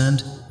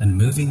concerned and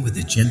moving with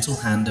the gentle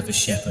hand of a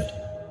shepherd,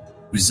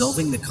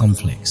 resolving the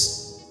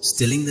conflicts,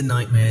 stilling the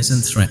nightmares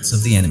and threats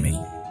of the enemy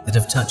that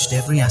have touched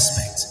every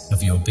aspect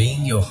of your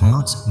being, your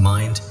heart,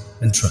 mind,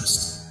 and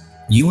trust.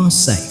 You are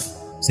safe,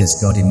 says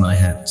God, in my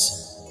hands.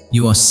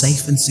 You are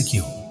safe and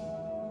secure.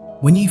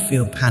 When you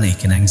feel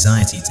panic and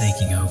anxiety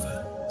taking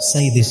over,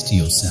 say this to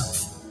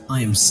yourself: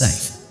 I am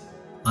safe.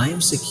 I am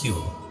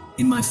secure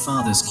in my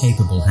Father's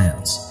capable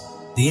hands.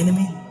 The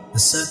enemy, the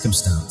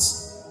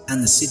circumstance,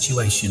 and the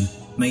situation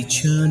may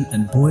churn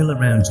and boil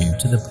around you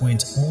to the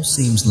point all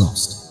seems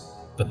lost.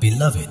 But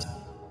beloved,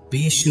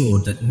 be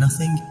assured that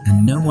nothing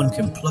and no one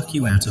can pluck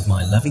you out of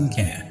my loving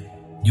care.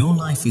 Your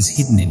life is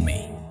hidden in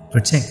me,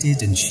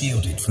 protected and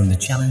shielded from the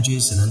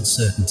challenges and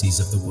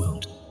uncertainties of the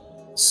world.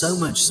 So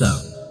much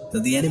so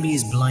that the enemy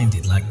is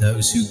blinded like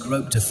those who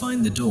grope to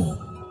find the door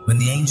when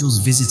the angels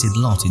visited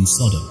Lot in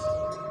Sodom.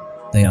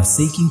 They are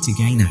seeking to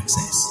gain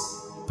access,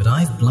 but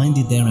I've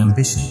blinded their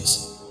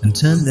ambitions and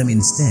turned them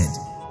instead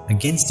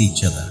against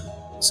each other,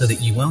 so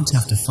that you won't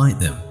have to fight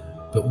them,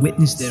 but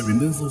witness their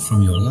removal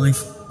from your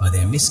life by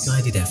their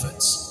misguided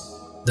efforts.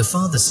 The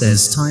Father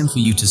says, time for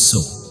you to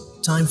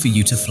soar, time for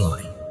you to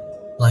fly,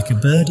 like a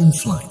bird in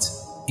flight,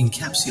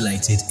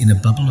 encapsulated in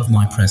a bubble of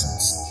my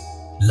presence,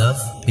 love,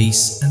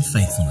 peace, and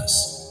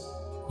faithfulness.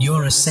 You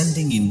are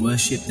ascending in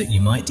worship that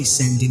you might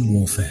descend in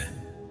warfare,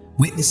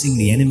 witnessing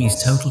the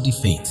enemy's total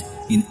defeat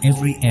in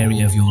every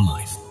area of your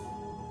life.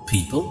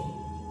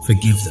 People,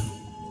 forgive them.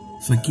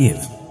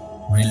 Forgive,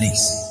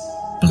 release,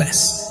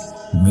 bless,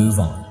 move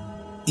on.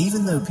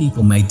 Even though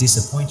people may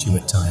disappoint you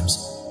at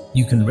times,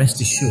 you can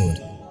rest assured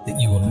that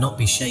you will not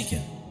be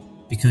shaken,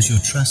 because your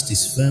trust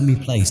is firmly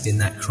placed in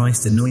that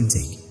Christ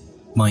anointing,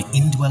 my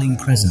indwelling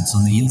presence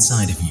on the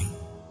inside of you.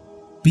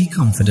 Be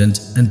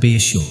confident and be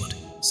assured,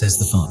 says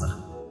the Father.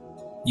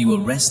 You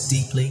will rest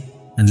deeply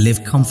and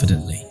live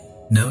confidently,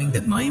 knowing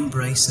that my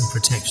embrace and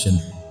protection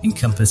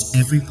encompass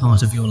every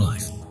part of your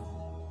life.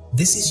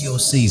 This is your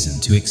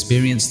season to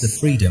experience the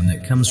freedom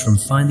that comes from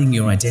finding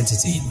your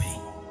identity in me.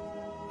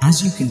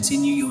 As you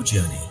continue your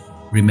journey,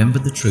 remember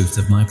the truth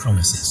of my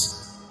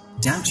promises.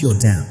 Doubt your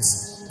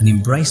doubts and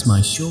embrace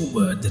my sure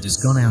word that has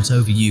gone out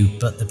over you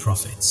but the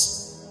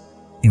prophets.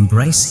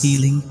 Embrace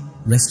healing,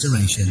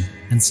 restoration,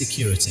 and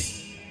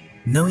security,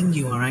 knowing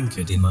you are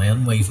anchored in my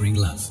unwavering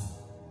love.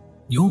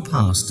 Your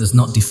past does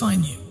not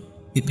define you.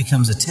 It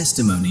becomes a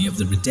testimony of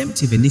the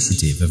redemptive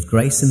initiative of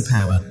grace and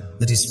power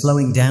that is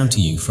flowing down to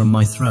you from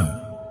my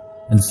throne,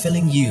 and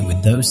filling you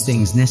with those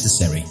things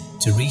necessary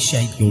to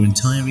reshape your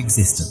entire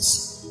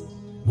existence.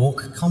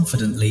 Walk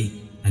confidently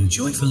and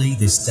joyfully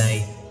this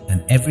day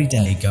and every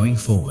day going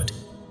forward,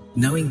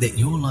 knowing that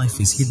your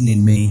life is hidden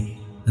in me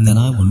and that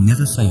I will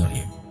never fail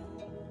you.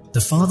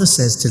 The Father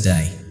says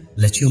today,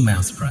 let your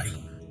mouth pray.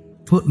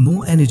 Put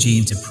more energy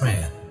into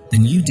prayer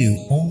than you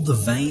do all the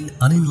vain,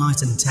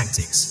 unenlightened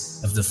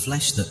tactics of the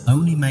flesh that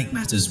only make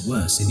matters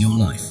worse in your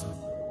life.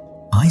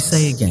 I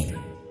say again,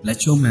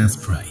 let your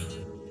mouth pray.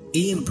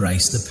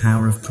 Embrace the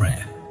power of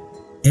prayer.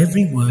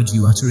 Every word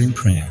you utter in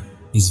prayer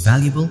is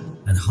valuable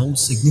and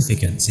holds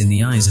significance in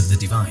the eyes of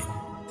the divine.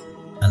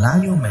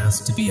 Allow your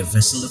mouth to be a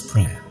vessel of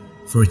prayer,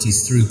 for it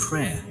is through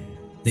prayer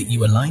that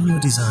you align your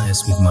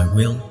desires with my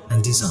will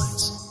and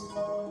designs.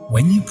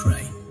 When you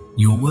pray,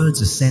 your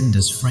words ascend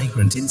as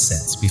fragrant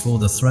incense before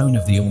the throne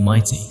of the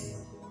Almighty,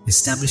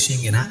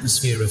 establishing an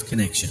atmosphere of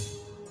connection.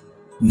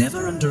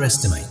 Never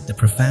underestimate the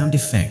profound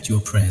effect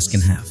your prayers can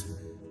have.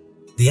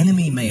 The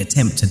enemy may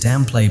attempt to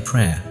downplay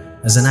prayer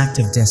as an act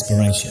of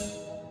desperation,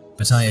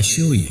 but I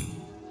assure you,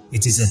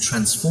 it is a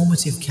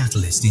transformative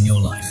catalyst in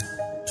your life.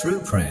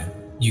 Through prayer,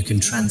 you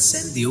can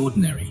transcend the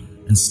ordinary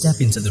and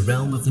step into the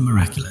realm of the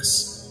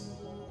miraculous.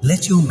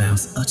 Let your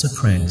mouth utter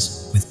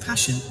prayers with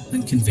passion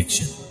and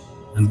conviction,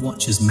 and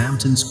watch as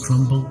mountains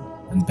crumble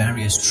and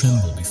barriers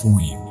tremble before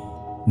you.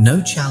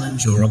 No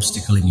challenge or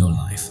obstacle in your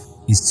life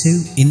is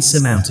too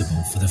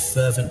insurmountable for the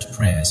fervent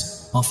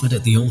prayers offered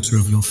at the altar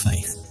of your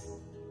faith.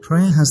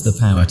 Prayer has the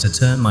power to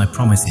turn my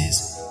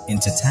promises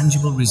into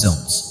tangible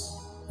results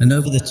and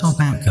over-the-top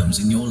outcomes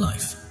in your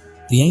life.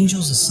 The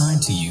angels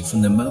assigned to you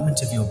from the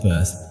moment of your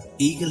birth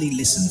eagerly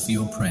listen for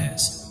your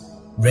prayers,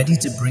 ready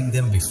to bring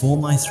them before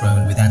my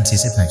throne with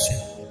anticipation.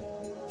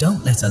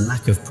 Don't let a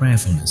lack of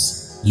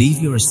prayerfulness leave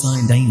your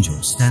assigned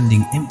angel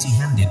standing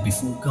empty-handed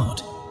before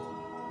God.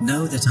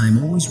 Know that I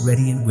am always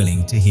ready and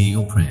willing to hear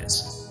your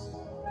prayers.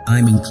 I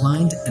am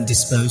inclined and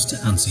disposed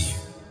to answer you.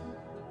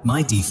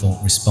 My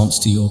default response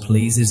to your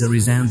pleas is a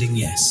resounding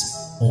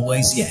yes,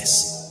 always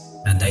yes,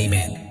 and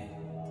amen.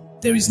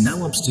 There is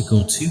no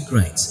obstacle too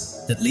great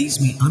that leaves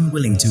me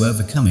unwilling to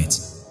overcome it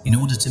in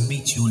order to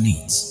meet your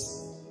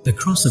needs. The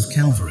cross of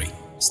Calvary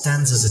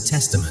stands as a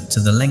testament to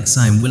the lengths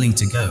I am willing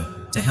to go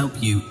to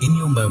help you in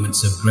your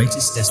moments of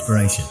greatest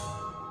desperation.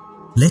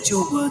 Let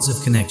your words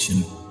of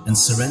connection and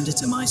surrender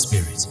to my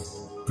spirit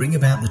bring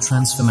about the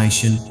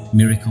transformation,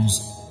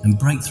 miracles, and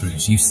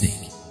breakthroughs you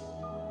seek.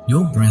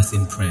 Your breath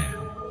in prayer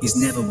is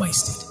never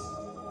wasted.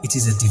 It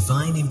is a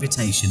divine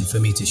invitation for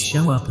me to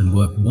show up and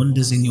work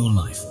wonders in your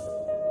life.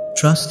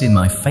 Trust in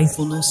my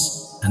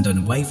faithfulness and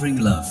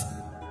unwavering love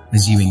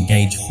as you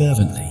engage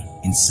fervently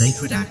in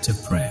sacred act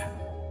of prayer.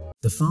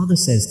 The Father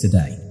says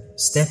today,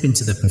 step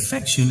into the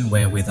perfection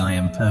wherewith I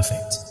am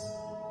perfect.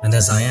 And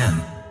as I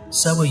am,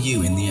 so are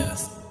you in the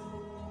earth.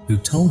 Who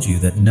told you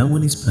that no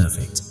one is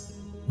perfect?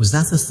 Was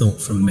that a thought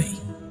from me?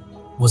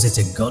 Was it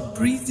a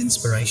God-breathed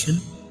inspiration?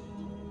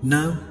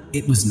 No,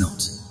 it was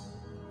not.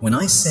 When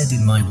I said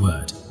in my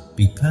word,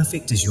 be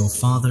perfect as your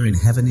Father in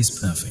heaven is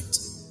perfect,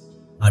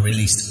 I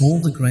released all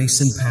the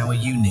grace and power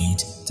you need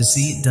to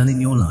see it done in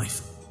your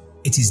life.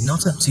 It is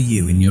not up to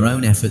you in your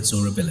own efforts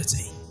or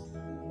ability.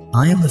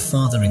 I am the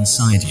Father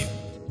inside you,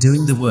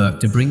 doing the work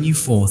to bring you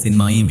forth in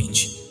my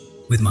image,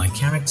 with my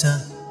character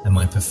and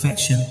my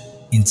perfection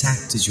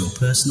intact as your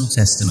personal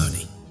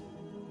testimony.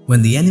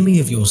 When the enemy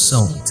of your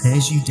soul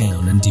tears you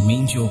down and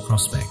demeans your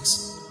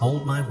prospects,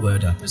 hold my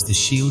word up as the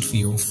shield for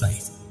your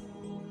faith.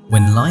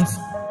 When life,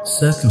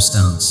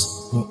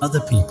 circumstance, or other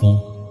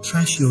people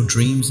trash your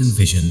dreams and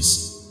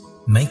visions,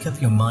 make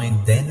up your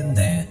mind then and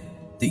there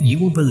that you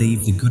will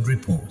believe the good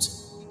report.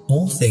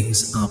 All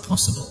things are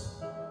possible.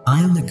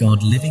 I am the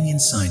God living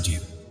inside you,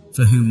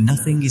 for whom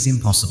nothing is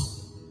impossible.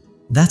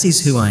 That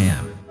is who I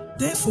am,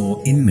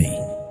 therefore in me,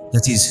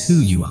 that is who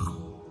you are.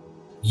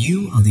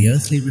 You are the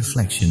earthly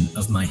reflection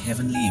of my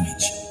heavenly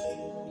image.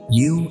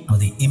 You are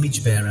the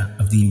image bearer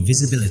of the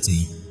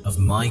invisibility of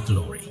my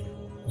glory.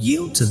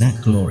 Yield to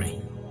that glory.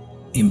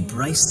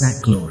 Embrace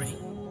that glory.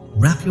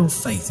 Wrap your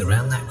faith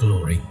around that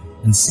glory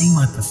and see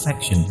my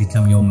perfection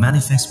become your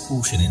manifest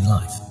portion in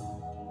life.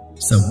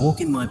 So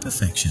walk in my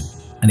perfection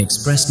and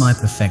express my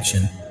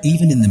perfection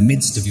even in the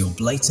midst of your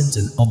blatant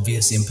and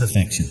obvious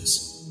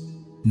imperfections.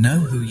 Know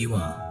who you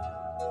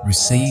are.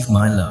 Receive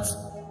my love.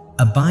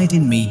 Abide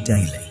in me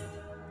daily.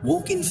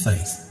 Walk in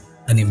faith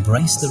and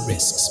embrace the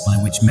risks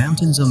by which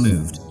mountains are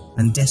moved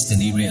and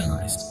destiny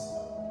realized.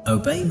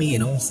 Obey me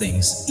in all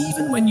things,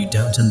 even when you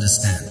don't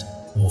understand,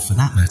 or for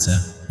that matter,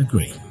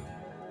 agree.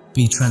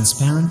 Be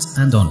transparent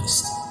and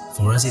honest,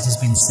 for as it has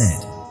been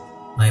said,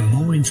 I am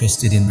more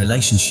interested in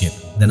relationship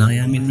than I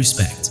am in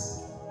respect.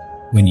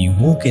 When you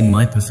walk in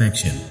my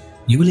perfection,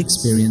 you will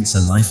experience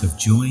a life of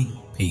joy,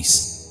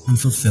 peace, and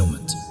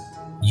fulfillment.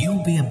 You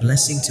will be a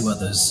blessing to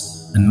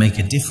others and make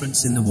a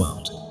difference in the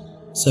world.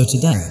 So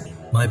today,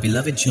 my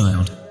beloved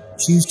child,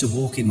 choose to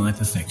walk in my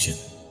perfection.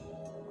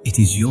 It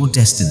is your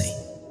destiny.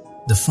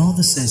 The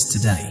Father says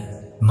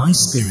today, my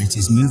Spirit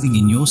is moving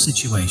in your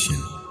situation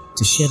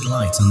to shed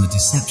light on the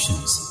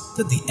deceptions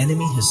that the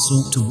enemy has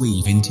sought to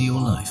weave into your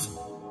life.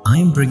 I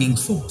am bringing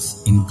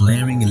forth in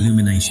glaring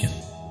illumination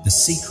the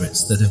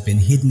secrets that have been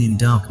hidden in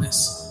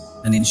darkness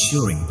and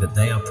ensuring that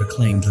they are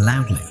proclaimed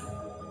loudly,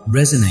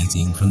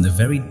 resonating from the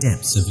very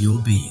depths of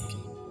your being.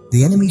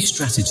 The enemy's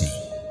strategy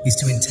is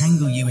to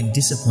entangle you in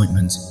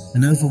disappointment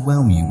and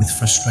overwhelm you with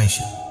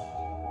frustration.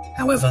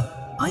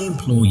 However, I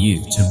implore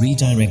you to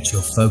redirect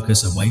your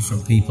focus away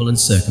from people and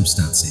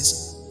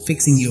circumstances,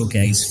 fixing your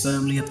gaze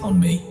firmly upon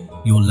me,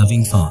 your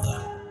loving Father.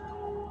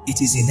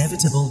 It is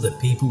inevitable that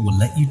people will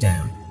let you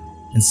down,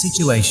 and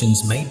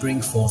situations may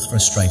bring forth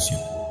frustration.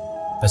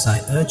 But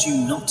I urge you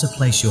not to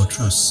place your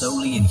trust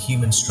solely in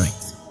human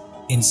strength.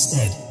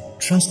 Instead,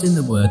 trust in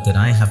the word that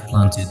I have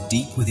planted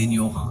deep within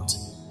your heart.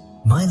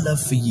 My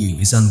love for you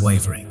is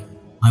unwavering.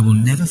 I will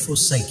never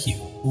forsake you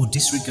or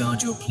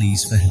disregard your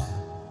pleas for help.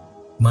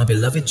 My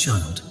beloved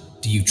child,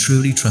 do you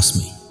truly trust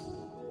me?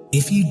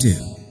 If you do,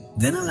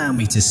 then allow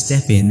me to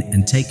step in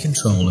and take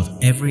control of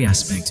every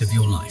aspect of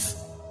your life.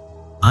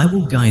 I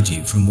will guide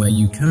you from where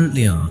you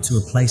currently are to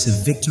a place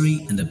of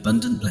victory and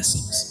abundant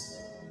blessings.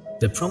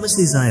 The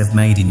promises I have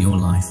made in your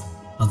life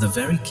are the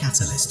very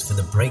catalyst for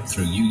the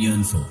breakthrough you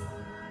yearn for.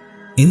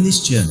 In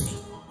this journey,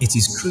 it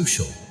is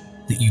crucial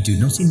that you do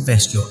not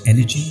invest your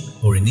energy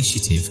or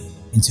initiative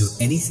into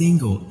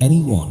anything or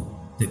anyone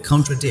that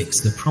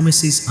contradicts the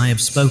promises I have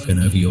spoken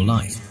over your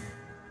life.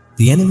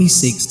 The enemy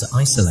seeks to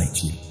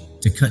isolate you,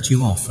 to cut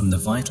you off from the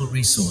vital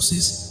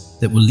resources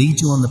that will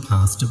lead you on the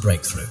path to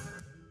breakthrough.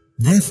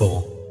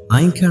 Therefore,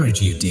 I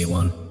encourage you, dear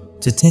one,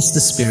 to test the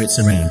spirits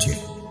around you.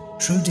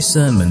 True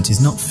discernment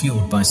is not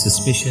fueled by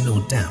suspicion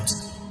or doubt,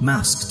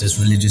 masked as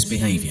religious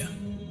behavior.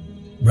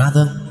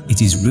 Rather, it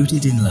is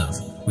rooted in love,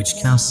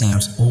 which casts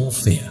out all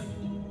fear.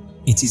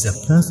 It is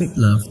a perfect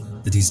love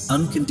that is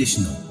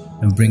unconditional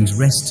and brings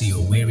rest to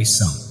your weary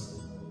soul.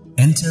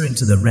 Enter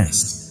into the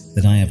rest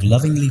that I have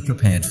lovingly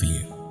prepared for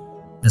you.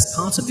 As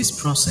part of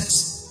this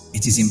process,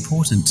 it is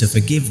important to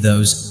forgive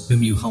those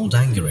whom you hold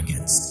anger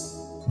against.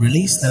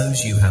 Release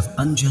those you have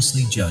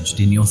unjustly judged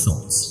in your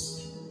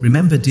thoughts.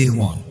 Remember, dear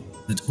one,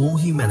 that all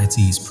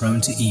humanity is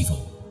prone to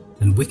evil,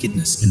 and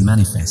wickedness can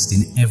manifest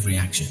in every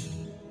action.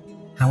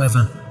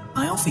 However,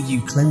 I offer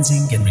you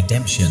cleansing and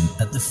redemption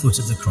at the foot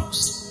of the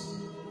cross.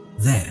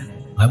 There,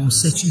 I will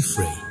set you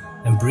free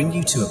and bring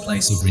you to a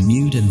place of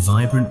renewed and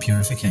vibrant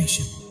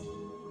purification.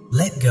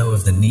 Let go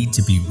of the need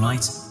to be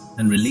right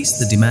and release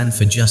the demand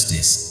for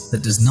justice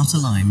that does not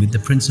align with the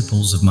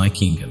principles of my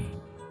kingdom.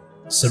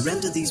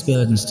 Surrender these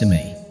burdens to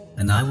me,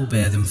 and I will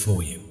bear them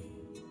for you.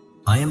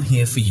 I am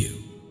here for you,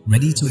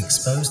 ready to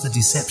expose the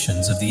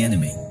deceptions of the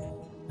enemy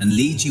and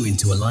lead you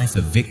into a life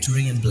of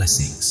victory and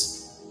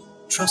blessings.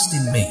 Trust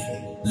in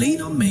me,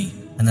 lean on me,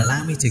 and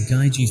allow me to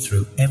guide you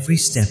through every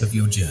step of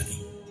your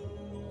journey.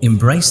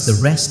 Embrace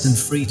the rest and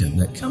freedom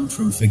that come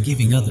from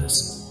forgiving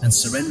others and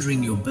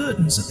surrendering your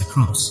burdens at the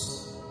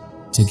cross.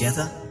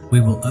 Together,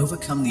 we will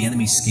overcome the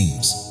enemy's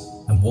schemes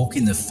and walk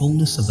in the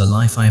fullness of the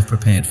life I have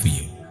prepared for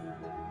you.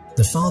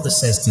 The Father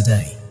says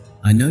today,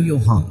 I know your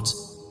heart,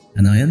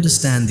 and I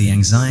understand the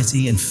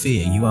anxiety and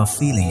fear you are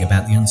feeling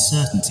about the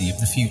uncertainty of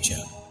the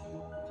future.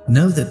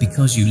 Know that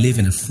because you live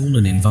in a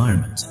fallen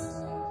environment,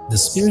 the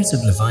spirit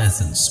of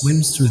Leviathan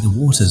swims through the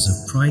waters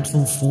of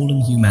prideful fallen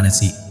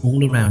humanity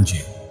all around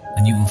you,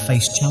 and you will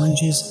face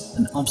challenges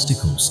and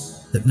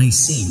obstacles that may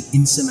seem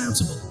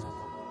insurmountable.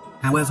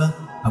 However,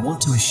 I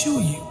want to assure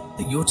you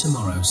that your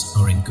tomorrows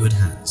are in good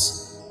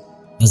hands.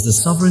 As the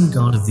sovereign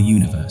God of the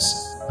universe,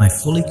 I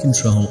fully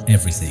control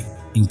everything,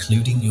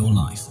 including your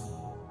life.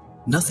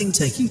 Nothing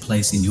taking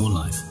place in your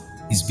life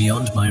is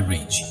beyond my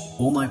reach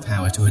or my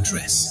power to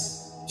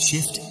address,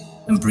 shift,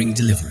 and bring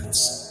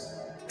deliverance.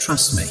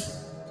 Trust me.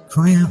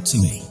 Cry out to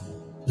me.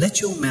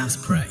 Let your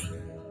mouth pray.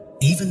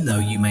 Even though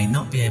you may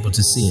not be able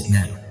to see it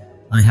now,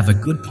 I have a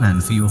good plan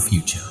for your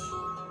future.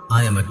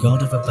 I am a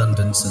God of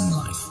abundance and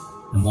life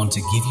and want to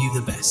give you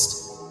the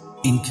best.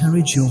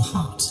 Encourage your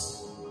heart.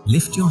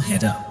 Lift your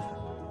head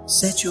up.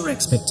 Set your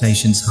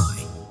expectations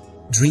high.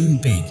 Dream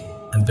big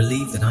and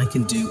believe that I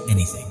can do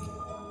anything.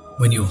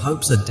 When your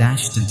hopes are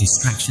dashed and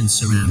distractions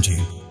surround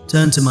you,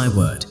 turn to my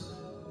word.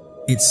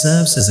 It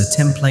serves as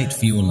a template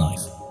for your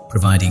life,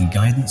 providing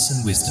guidance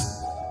and wisdom.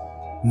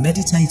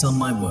 Meditate on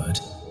my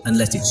word and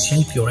let it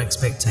shape your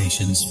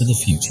expectations for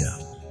the future.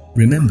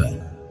 Remember,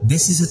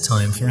 this is a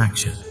time for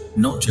action,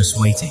 not just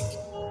waiting.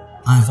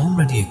 I have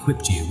already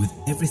equipped you with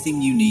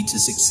everything you need to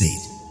succeed.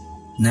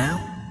 Now,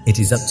 it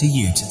is up to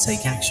you to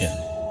take action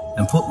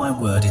and put my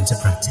word into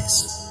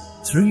practice.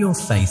 Through your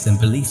faith and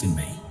belief in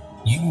me,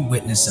 you will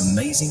witness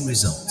amazing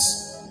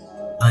results.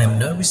 I am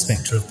no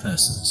respecter of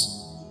persons.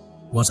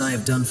 What I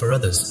have done for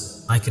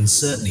others, I can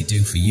certainly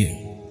do for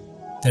you.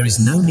 There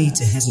is no need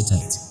to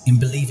hesitate in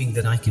believing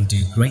that I can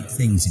do great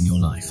things in your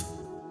life.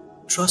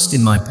 Trust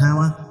in my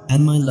power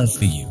and my love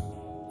for you,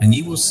 and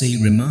you will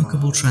see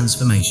remarkable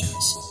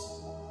transformations.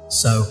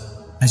 So,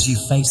 as you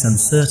face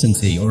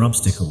uncertainty or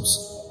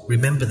obstacles,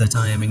 remember that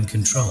I am in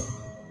control.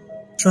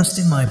 Trust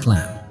in my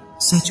plan,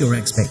 set your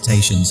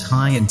expectations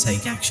high and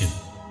take action,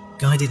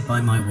 guided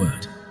by my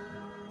word.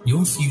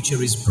 Your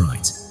future is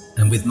bright,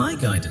 and with my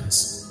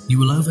guidance, you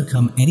will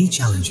overcome any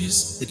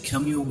challenges that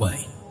come your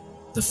way.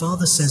 The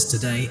Father says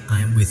today,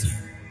 I am with you,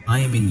 I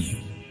am in you.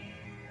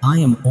 I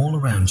am all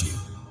around you,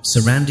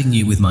 surrounding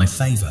you with my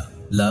favor,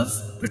 love,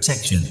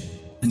 protection,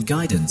 and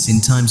guidance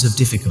in times of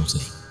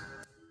difficulty.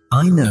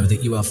 I know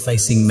that you are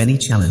facing many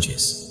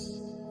challenges.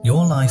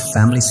 Your life,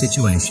 family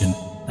situation,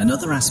 and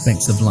other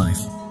aspects of life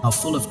are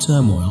full of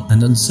turmoil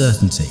and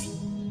uncertainty.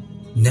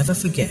 Never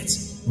forget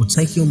or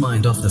take your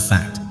mind off the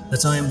fact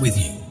that I am with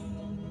you.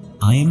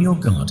 I am your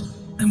God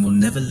and will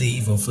never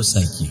leave or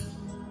forsake you.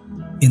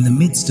 In the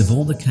midst of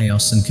all the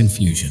chaos and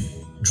confusion,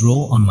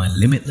 draw on my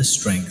limitless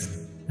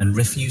strength and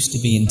refuse to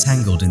be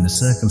entangled in the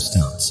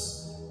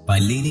circumstance by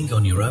leaning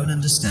on your own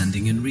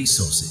understanding and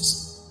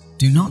resources.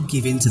 Do not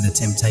give in to the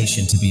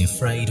temptation to be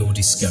afraid or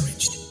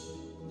discouraged.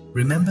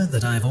 Remember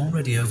that I have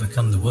already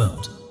overcome the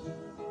world,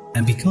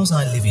 and because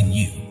I live in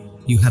you,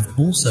 you have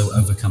also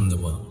overcome the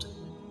world.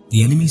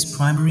 The enemy's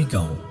primary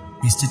goal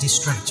is to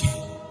distract you.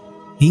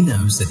 He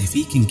knows that if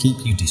he can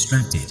keep you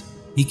distracted,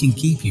 he can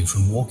keep you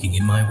from walking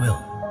in my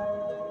will.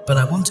 But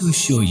I want to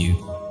assure you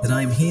that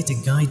I am here to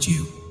guide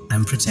you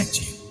and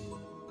protect you.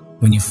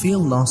 When you feel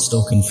lost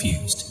or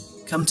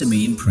confused, come to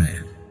me in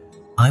prayer.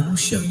 I will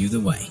show you the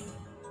way.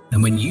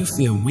 And when you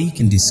feel weak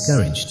and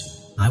discouraged,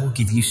 I will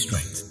give you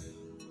strength.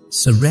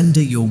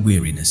 Surrender your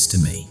weariness to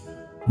me.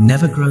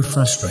 Never grow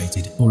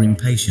frustrated or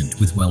impatient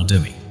with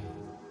well-doing.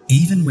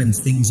 Even when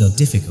things are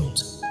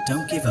difficult,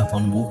 don't give up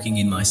on walking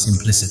in my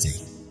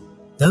simplicity.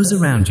 Those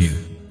around you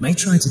may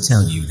try to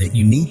tell you that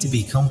you need to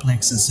be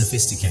complex and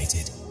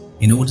sophisticated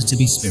in order to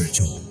be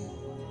spiritual.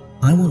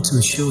 I want to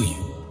assure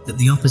you that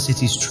the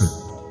opposite is true.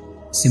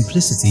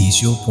 Simplicity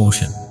is your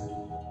portion.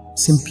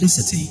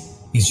 Simplicity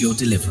is your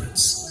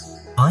deliverance.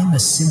 I'm a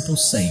simple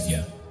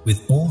Savior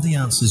with all the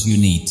answers you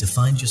need to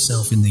find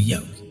yourself in the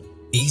yoke,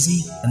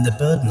 easy and the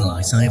burden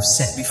light I have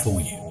set before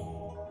you.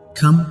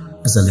 Come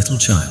as a little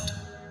child.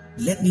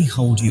 Let me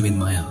hold you in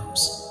my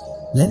arms.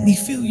 Let me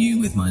fill you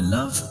with my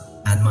love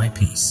and my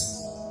peace.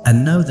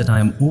 And know that I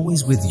am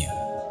always with you,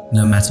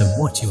 no matter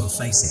what you are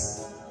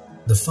facing.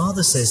 The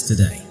Father says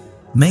today,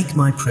 make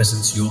my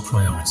presence your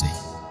priority.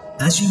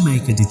 As you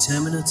make a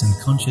determinate and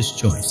conscious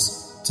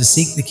choice to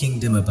seek the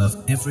kingdom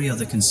above every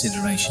other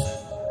consideration,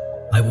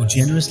 I will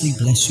generously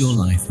bless your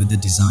life with the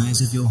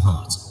desires of your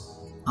heart.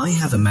 I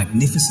have a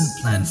magnificent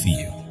plan for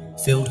you,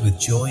 filled with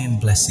joy and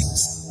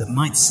blessings that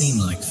might seem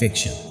like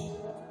fiction.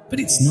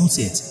 But it's not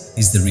it,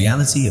 is the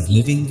reality of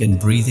living and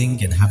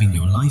breathing and having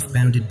your life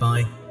bounded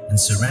by and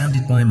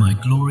surrounded by my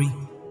glory,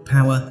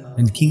 power,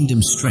 and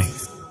kingdom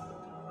strength.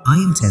 I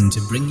intend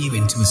to bring you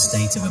into a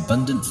state of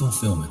abundant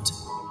fulfillment,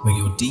 where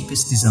your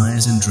deepest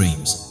desires and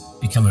dreams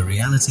become a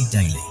reality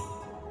daily.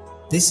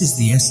 This is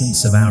the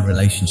essence of our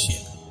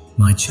relationship,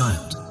 my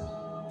child.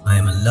 I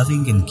am a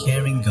loving and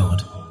caring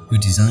God who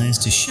desires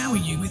to shower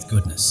you with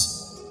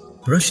goodness.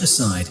 Brush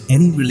aside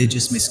any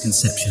religious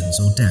misconceptions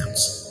or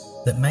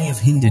doubts that may have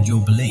hindered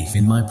your belief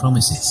in my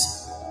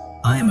promises.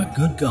 I am a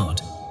good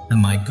God,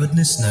 and my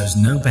goodness knows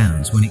no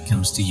bounds when it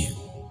comes to you.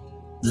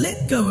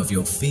 Let go of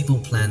your feeble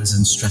plans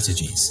and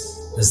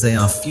strategies, as they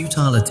are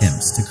futile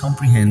attempts to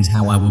comprehend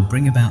how I will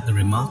bring about the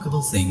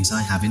remarkable things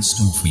I have in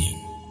store for you.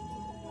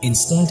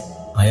 Instead,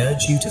 I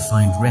urge you to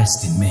find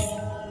rest in me.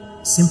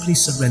 Simply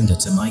surrender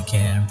to my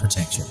care and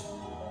protection.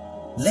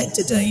 Let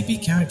today be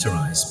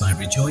characterized by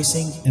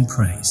rejoicing and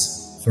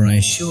praise, for I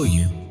assure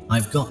you,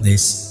 I've got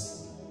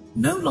this.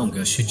 No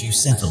longer should you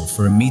settle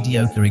for a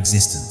mediocre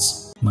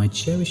existence, my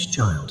cherished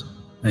child.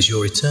 As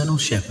your eternal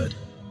shepherd,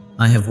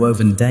 I have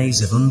woven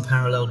days of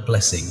unparalleled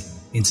blessing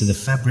into the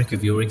fabric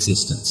of your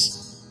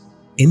existence.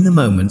 In the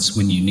moments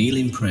when you kneel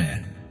in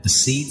prayer, the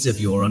seeds of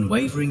your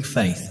unwavering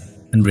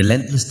faith and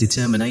relentless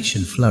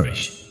determination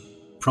flourish,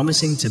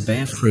 promising to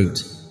bear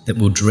fruit that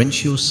will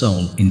drench your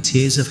soul in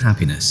tears of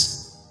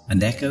happiness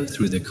and echo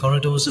through the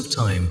corridors of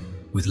time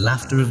with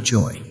laughter of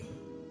joy.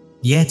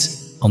 Yet,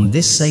 on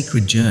this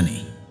sacred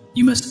journey,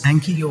 you must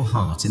anchor your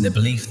heart in the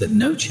belief that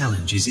no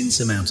challenge is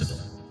insurmountable.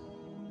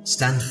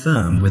 Stand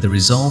firm with a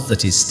resolve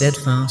that is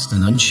steadfast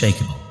and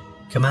unshakable,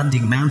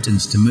 commanding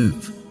mountains to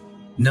move,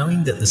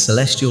 knowing that the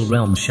celestial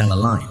realm shall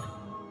align,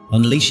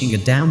 unleashing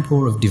a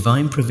downpour of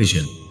divine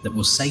provision that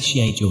will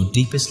satiate your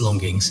deepest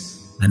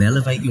longings and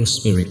elevate your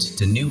spirit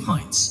to new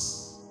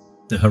heights.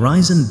 The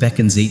horizon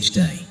beckons each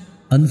day,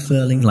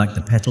 unfurling like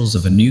the petals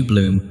of a new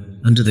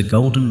bloom under the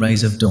golden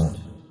rays of dawn,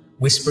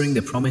 whispering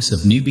the promise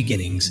of new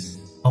beginnings,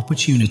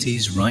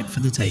 opportunities ripe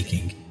for the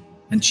taking,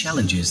 and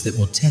challenges that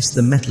will test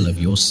the mettle of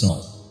your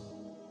soul.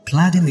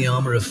 Clad in the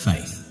armor of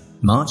faith,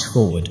 march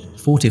forward,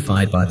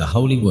 fortified by the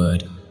Holy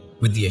Word,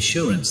 with the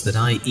assurance that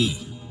I,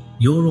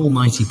 your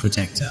Almighty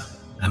Protector,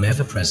 am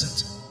ever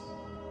present.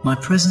 My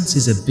presence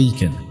is a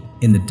beacon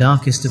in the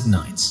darkest of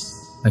nights,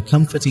 a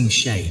comforting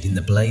shade in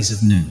the blaze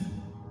of noon,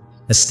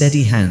 a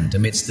steady hand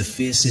amidst the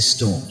fiercest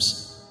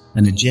storms,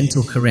 and a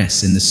gentle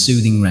caress in the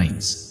soothing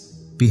rains.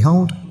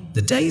 Behold,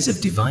 the days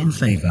of divine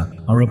favor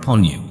are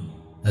upon you,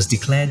 as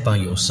declared by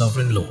your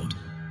sovereign Lord.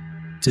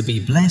 To be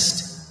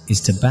blessed is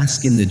to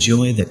bask in the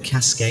joy that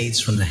cascades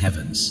from the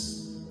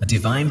heavens, a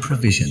divine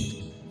provision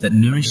that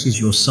nourishes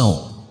your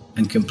soul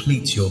and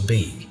completes your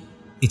being.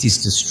 It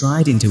is to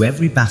stride into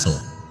every battle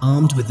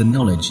armed with the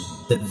knowledge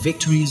that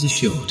victory is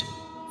assured,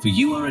 for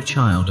you are a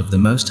child of the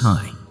Most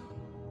High.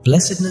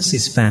 Blessedness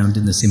is found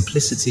in the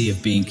simplicity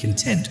of being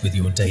content with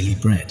your daily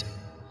bread,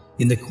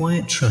 in the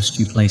quiet trust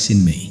you place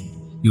in me,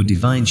 your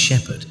divine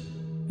shepherd,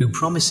 who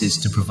promises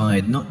to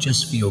provide not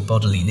just for your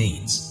bodily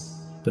needs,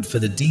 but for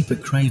the deeper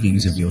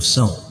cravings of your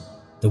soul,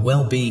 the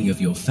well-being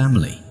of your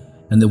family,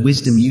 and the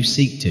wisdom you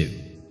seek to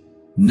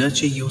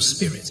nurture your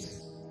spirit.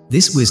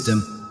 This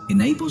wisdom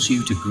enables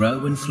you to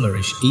grow and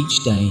flourish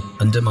each day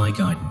under my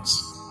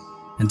guidance,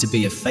 and to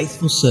be a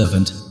faithful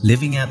servant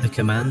living out the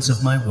commands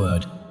of my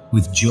word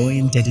with joy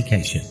and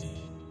dedication.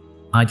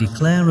 I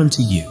declare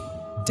unto you,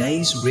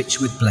 days rich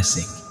with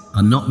blessing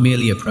are not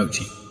merely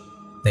approaching,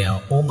 they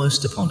are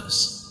almost upon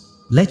us.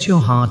 Let your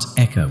heart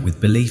echo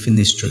with belief in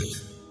this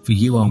truth, for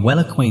you are well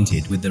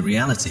acquainted with the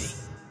reality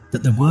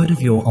that the word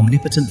of your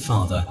omnipotent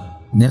Father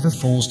never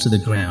falls to the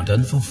ground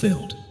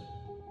unfulfilled.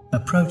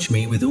 Approach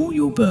me with all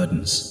your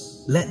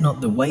burdens. Let not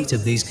the weight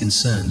of these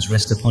concerns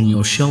rest upon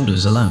your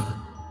shoulders alone.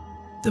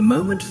 The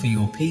moment for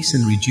your peace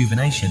and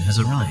rejuvenation has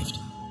arrived.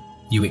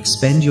 You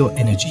expend your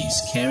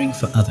energies caring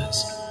for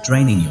others,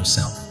 draining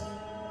yourself.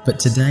 But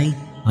today,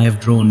 I have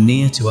drawn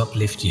near to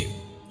uplift you,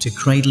 to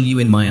cradle you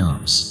in my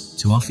arms,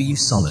 to offer you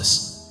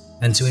solace,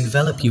 and to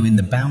envelop you in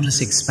the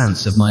boundless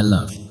expanse of my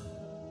love.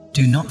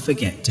 Do not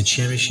forget to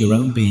cherish your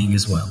own being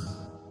as well.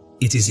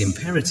 It is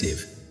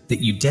imperative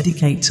that you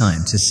dedicate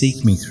time to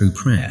seek me through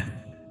prayer,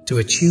 to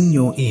attune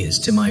your ears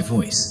to my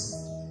voice,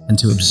 and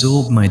to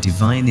absorb my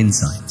divine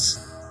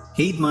insights.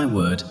 Heed my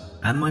word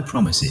and my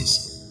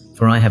promises,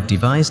 for I have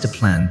devised a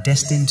plan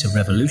destined to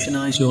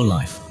revolutionize your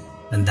life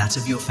and that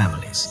of your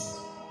families.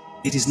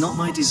 It is not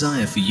my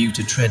desire for you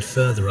to tread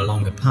further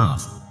along a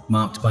path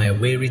marked by a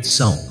wearied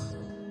soul,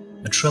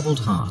 a troubled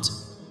heart,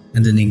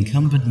 and an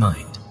encumbered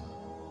mind.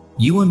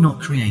 You are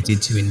not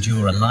created to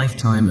endure a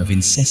lifetime of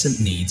incessant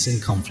needs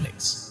and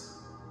conflicts.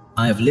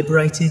 I have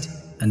liberated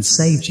and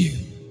saved you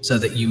so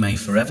that you may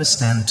forever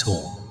stand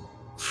tall,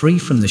 free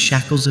from the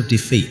shackles of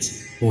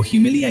defeat or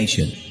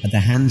humiliation at the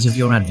hands of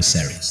your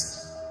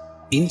adversaries.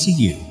 Into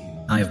you,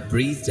 I have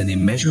breathed an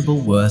immeasurable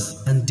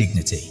worth and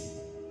dignity.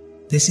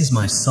 This is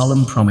my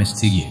solemn promise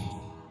to you.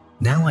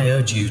 Now I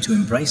urge you to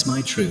embrace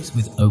my truth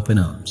with open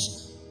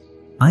arms.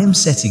 I am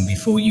setting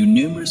before you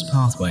numerous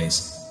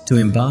pathways to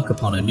embark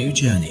upon a new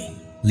journey,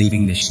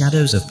 leaving the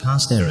shadows of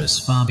past errors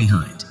far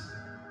behind.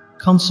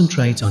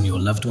 Concentrate on your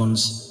loved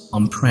ones,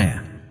 on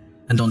prayer,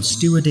 and on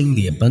stewarding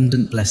the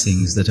abundant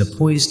blessings that are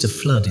poised to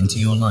flood into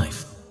your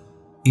life.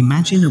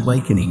 Imagine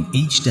awakening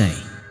each day,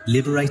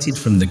 liberated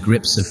from the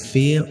grips of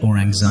fear or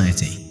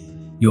anxiety,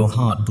 your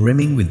heart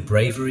brimming with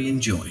bravery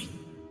and joy.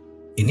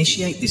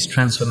 Initiate this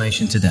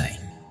transformation today.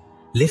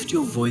 Lift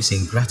your voice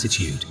in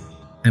gratitude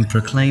and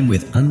proclaim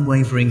with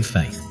unwavering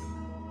faith,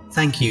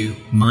 "Thank you,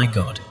 my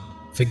God,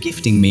 for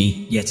gifting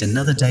me yet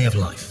another day of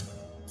life."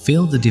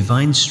 Feel the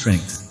divine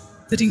strength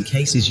that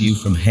encases you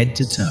from head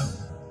to toe.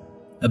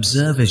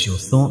 Observe as your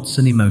thoughts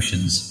and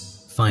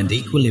emotions find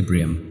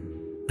equilibrium,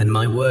 and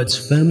my words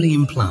firmly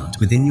implant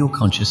within your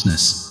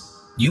consciousness.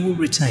 You will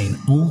retain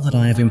all that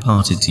I have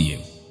imparted to you,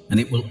 and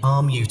it will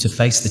arm you to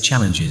face the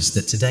challenges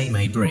that today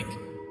may bring.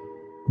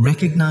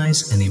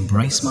 Recognize and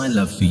embrace my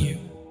love for you.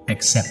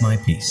 Accept my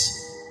peace.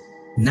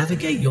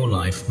 Navigate your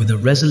life with a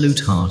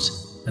resolute heart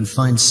and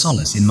find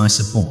solace in my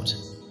support.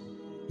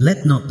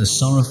 Let not the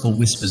sorrowful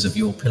whispers of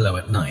your pillow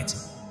at night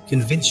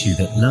convince you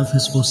that love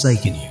has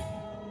forsaken you.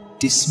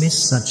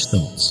 Dismiss such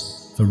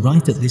thoughts, for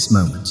right at this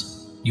moment,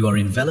 you are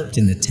enveloped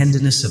in the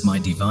tenderness of my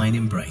divine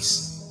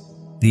embrace.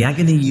 The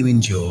agony you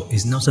endure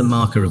is not a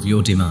marker of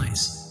your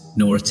demise,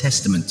 nor a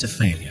testament to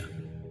failure.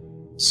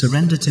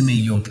 Surrender to me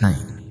your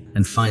pain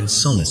and find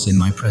solace in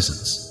my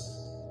presence.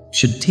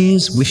 Should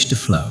tears wish to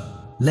flow,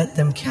 let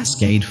them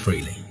cascade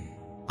freely.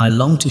 I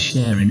long to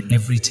share in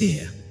every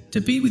tear,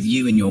 to be with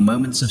you in your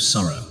moments of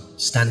sorrow,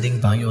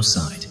 standing by your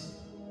side.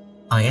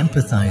 I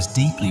empathize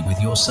deeply with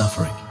your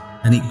suffering,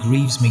 and it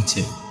grieves me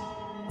too.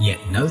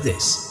 Yet know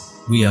this,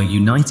 we are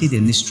united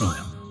in this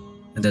trial,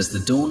 and as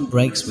the dawn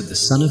breaks with the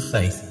sun of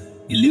faith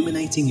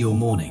illuminating your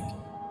morning,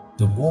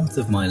 the warmth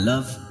of my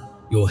love,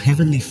 your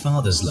heavenly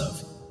Father's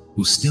love,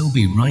 will still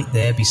be right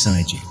there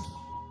beside you.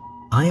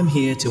 I am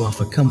here to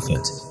offer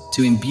comfort,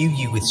 to imbue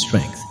you with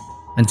strength,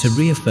 and to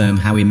reaffirm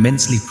how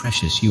immensely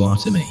precious you are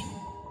to me.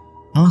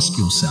 Ask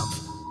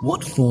yourself,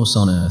 what force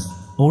on earth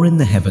or in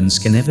the heavens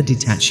can ever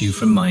detach you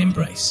from my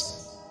embrace?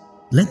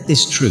 Let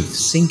this truth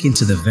sink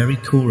into the very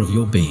core of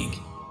your being.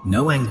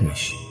 No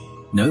anguish,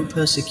 no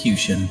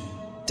persecution,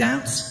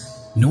 doubts,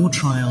 nor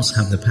trials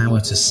have the power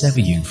to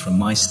sever you from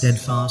my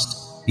steadfast,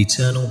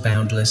 eternal,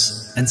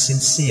 boundless, and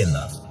sincere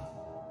love.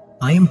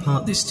 I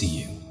impart this to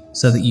you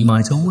so that you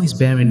might always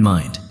bear in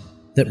mind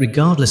that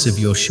regardless of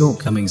your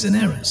shortcomings and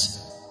errors,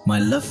 my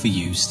love for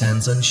you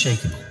stands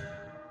unshakable.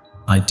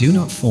 I do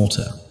not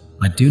falter,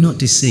 I do not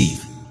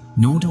deceive,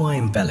 nor do I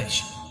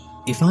embellish.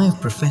 If I have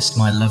professed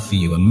my love for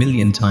you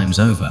 1,000,000 times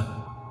over,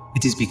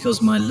 it is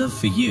because my love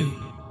for you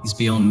is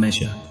beyond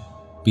measure,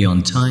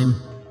 beyond time,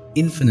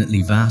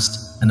 infinitely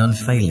vast and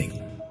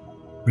unfailing.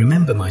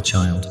 Remember, my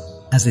child,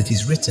 as it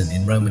is written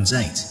in Romans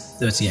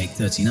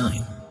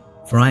 8:38-39,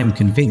 "For I am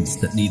convinced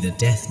that neither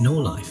death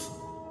nor life,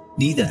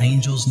 neither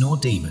angels nor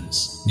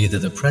demons, neither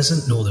the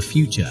present nor the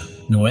future,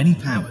 nor any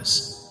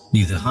powers,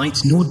 neither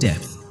height nor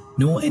depth,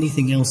 nor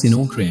anything else in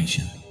all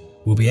creation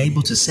will be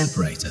able to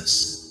separate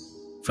us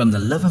from the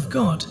love of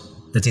God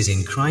that is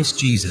in Christ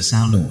Jesus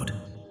our Lord.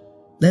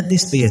 Let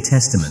this be a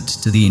testament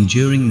to the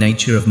enduring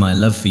nature of my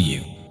love for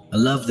you, a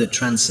love that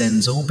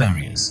transcends all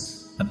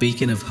barriers, a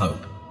beacon of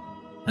hope,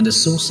 and a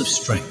source of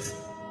strength,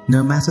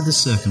 no matter the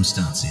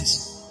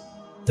circumstances.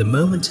 The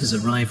moment has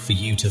arrived for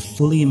you to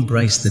fully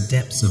embrace the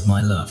depths of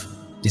my love,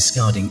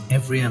 discarding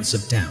every ounce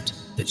of doubt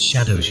that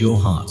shadows your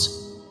heart.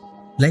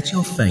 Let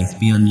your faith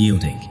be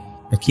unyielding,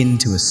 akin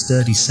to a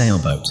sturdy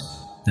sailboat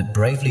that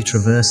bravely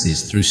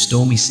traverses through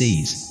stormy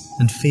seas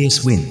and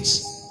fierce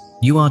winds.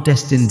 You are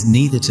destined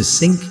neither to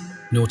sink,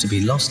 nor to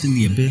be lost in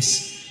the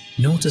abyss,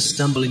 nor to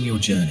stumble in your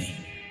journey.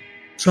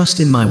 Trust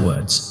in my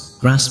words,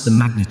 grasp the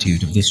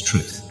magnitude of this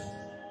truth.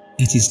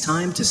 It is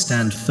time to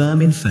stand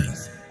firm in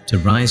faith, to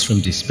rise from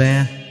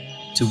despair,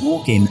 to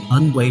walk in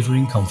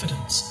unwavering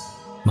confidence.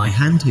 My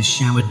hand has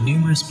showered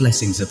numerous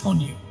blessings upon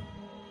you,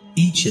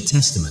 each a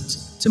testament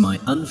to my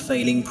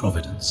unfailing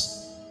providence.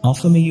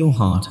 Offer me your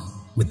heart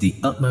with the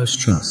utmost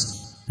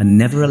trust, and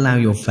never allow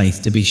your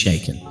faith to be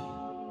shaken.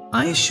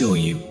 I assure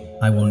you,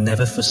 I will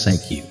never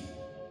forsake you.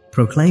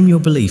 Proclaim your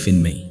belief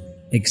in me.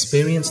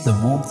 Experience the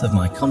warmth of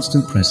my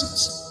constant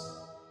presence.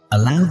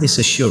 Allow this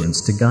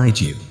assurance to guide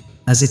you,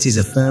 as it is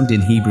affirmed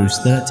in Hebrews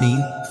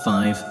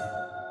 13:5,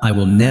 I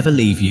will never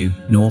leave you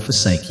nor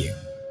forsake you.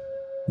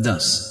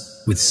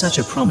 Thus, with such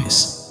a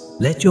promise,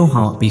 let your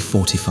heart be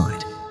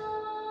fortified.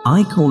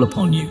 I call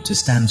upon you to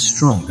stand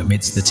strong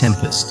amidst the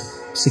tempest,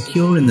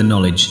 secure in the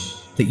knowledge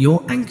that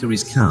your anchor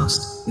is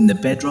cast in the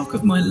bedrock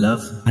of my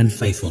love and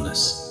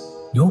faithfulness.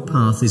 Your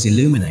path is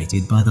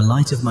illuminated by the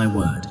light of my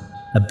word,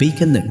 a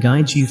beacon that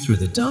guides you through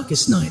the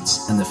darkest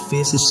nights and the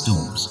fiercest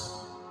storms.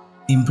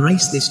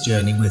 Embrace this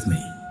journey with me,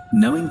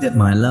 knowing that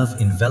my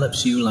love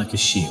envelops you like a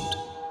shield,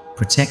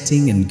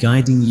 protecting and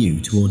guiding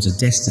you towards a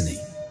destiny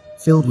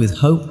filled with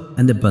hope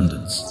and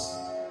abundance.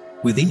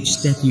 With each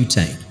step you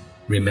take,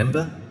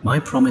 remember, my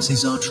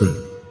promises are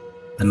true,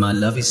 and my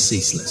love is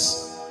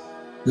ceaseless.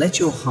 Let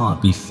your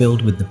heart be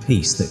filled with the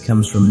peace that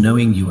comes from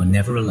knowing you are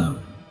never alone,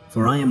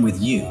 for I am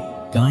with you,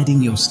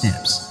 guiding your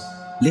steps,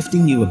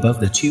 lifting you above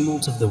the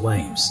tumult of the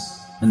waves,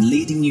 and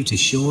leading you to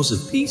shores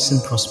of peace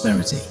and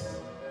prosperity.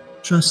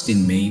 Trust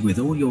in me with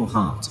all your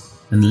heart,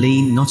 and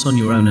lean not on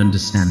your own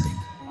understanding.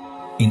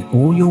 In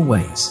all your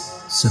ways,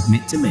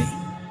 submit to me,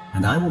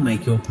 and I will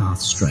make your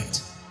path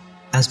straight.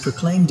 As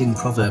proclaimed in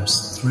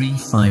Proverbs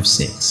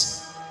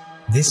 3:5-6,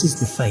 this is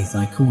the faith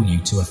I call you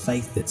to, a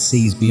faith that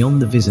sees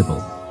beyond the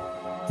visible,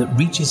 that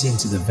reaches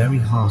into the very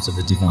heart of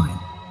the divine,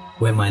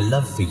 where my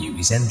love for you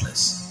is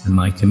endless, and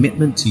my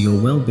commitment to your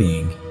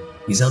well-being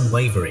is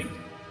unwavering.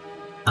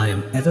 I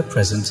am ever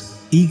present,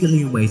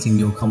 eagerly awaiting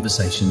your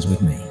conversations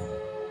with me.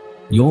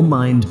 Your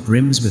mind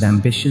brims with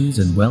ambitions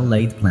and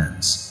well-laid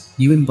plans.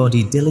 You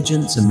embody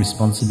diligence and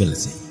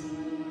responsibility.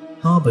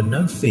 Harbor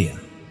no fear,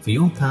 for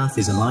your path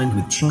is aligned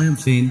with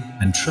triumph in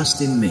and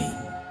trust in me,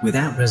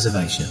 without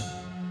reservation.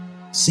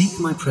 Seek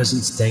my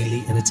presence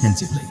daily and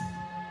attentively.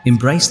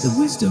 Embrace the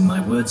wisdom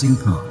my words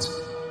impart.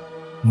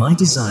 My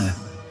desire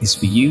is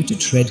for you to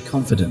tread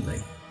confidently,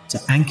 to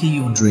anchor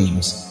your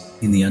dreams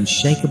in the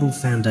unshakable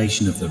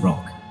foundation of the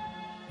rock,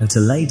 and to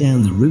lay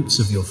down the roots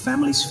of your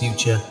family's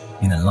future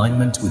in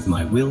alignment with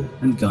my will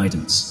and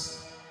guidance.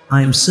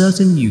 I am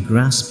certain you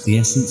grasp the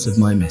essence of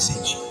my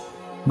message.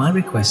 My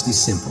request is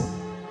simple: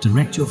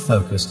 direct your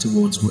focus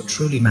towards what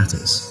truly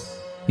matters,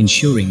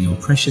 ensuring your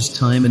precious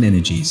time and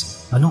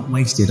energies are not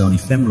wasted on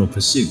ephemeral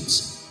pursuits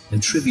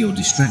and trivial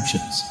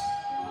distractions.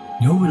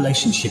 Your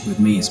relationship with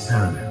me is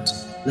paramount.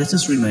 Let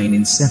us remain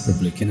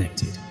inseparably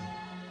connected.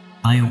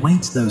 I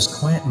await those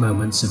quiet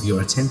moments of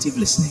your attentive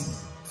listening,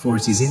 for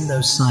it is in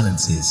those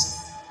silences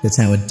that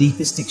our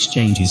deepest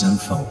exchanges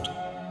unfold.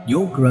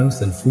 Your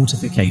growth and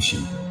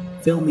fortification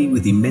fill me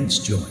with immense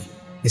joy,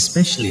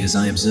 especially as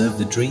I observe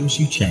the dreams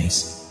you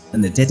chase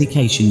and the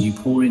dedication you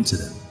pour into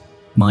them.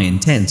 My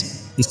intent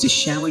is to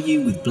shower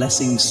you with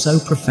blessings so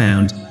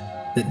profound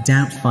that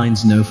doubt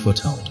finds no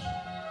foothold.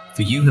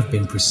 For you have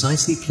been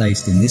precisely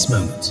placed in this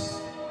moment,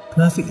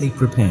 perfectly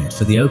prepared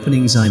for the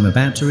openings I am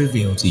about to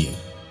reveal to you.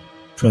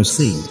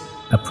 Proceed.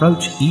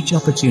 Approach each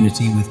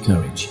opportunity with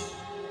courage.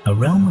 A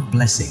realm of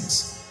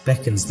blessings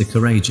beckons the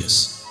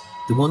courageous,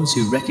 the ones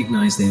who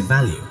recognize their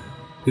value,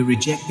 who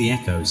reject the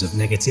echoes of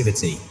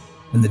negativity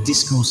and the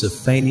discourse of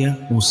failure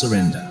or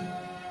surrender.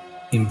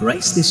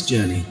 Embrace this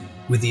journey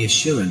with the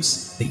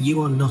assurance that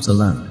you are not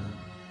alone.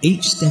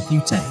 Each step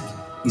you take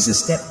is a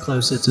step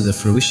closer to the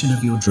fruition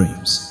of your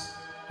dreams.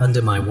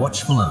 Under my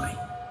watchful eye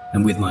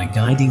and with my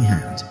guiding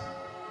hand,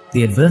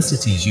 the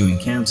adversities you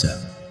encounter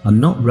are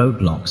not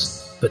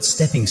roadblocks, but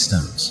stepping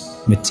stones,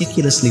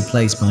 meticulously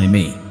placed by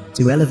me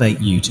to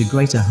elevate you to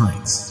greater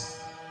heights.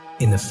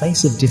 In the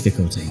face of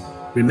difficulty,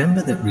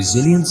 remember that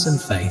resilience and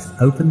faith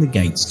open the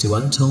gates to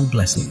untold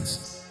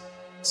blessings.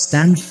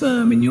 Stand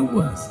firm in your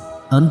worth,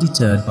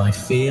 undeterred by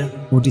fear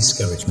or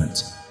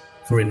discouragement,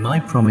 for in my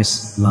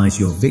promise lies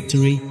your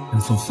victory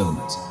and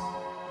fulfillment.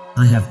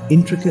 I have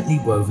intricately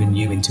woven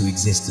you into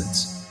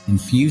existence,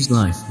 infused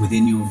life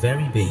within your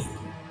very being,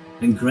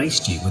 and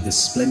graced you with a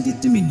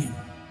splendid dominion.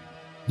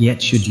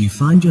 Yet should you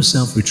find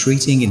yourself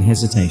retreating in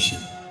hesitation,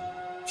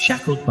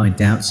 shackled by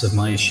doubts of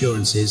my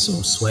assurances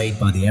or swayed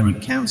by the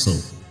errant counsel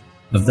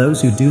of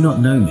those who do not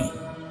know me,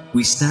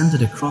 we stand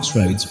at a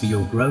crossroads for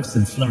your growth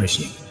and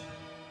flourishing.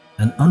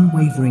 An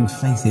unwavering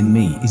faith in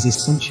me is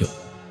essential.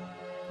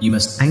 You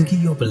must anchor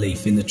your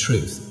belief in the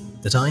truth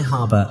that I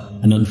harbor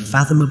an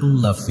unfathomable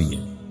love for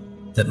you,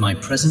 that my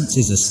presence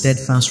is a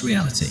steadfast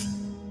reality,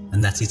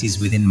 and that it is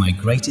within my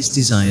greatest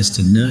desires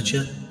to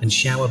nurture and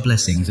shower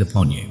blessings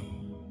upon you.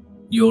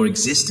 Your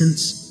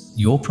existence,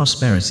 your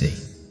prosperity,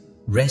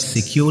 rest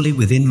securely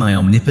within my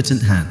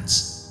omnipotent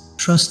hands.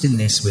 Trust in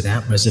this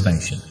without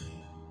reservation.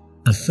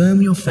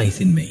 Affirm your faith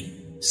in me.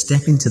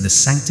 Step into the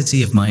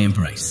sanctity of my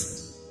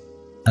embrace.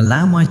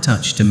 Allow my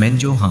touch to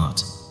mend your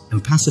heart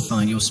and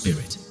pacify your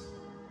spirit.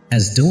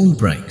 As dawn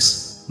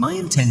breaks, my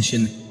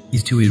intention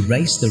is to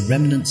erase the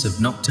remnants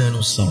of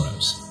nocturnal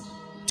sorrows,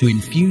 to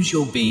infuse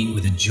your being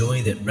with a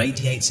joy that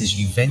radiates as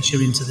you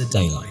venture into the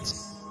daylight.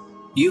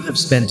 You have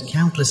spent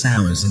countless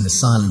hours in the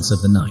silence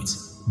of the night,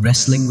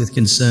 wrestling with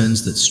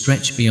concerns that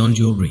stretch beyond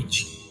your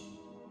reach.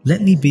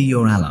 Let me be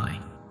your ally.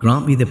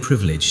 Grant me the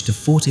privilege to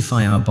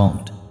fortify our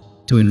bond,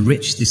 to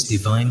enrich this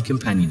divine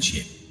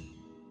companionship.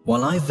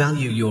 While I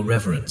value your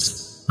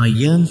reverence, I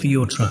yearn for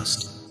your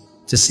trust,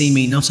 to see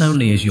me not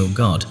only as your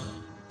God,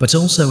 but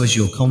also as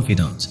your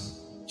confidant.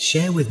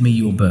 Share with me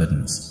your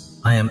burdens.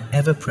 I am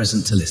ever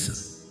present to listen.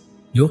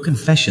 Your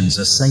confessions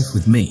are safe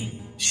with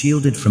me,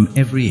 shielded from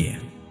every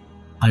ear.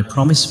 I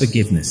promise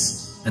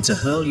forgiveness and to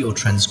hurl your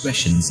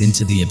transgressions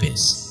into the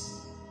abyss.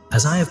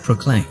 As I have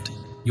proclaimed,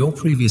 your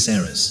previous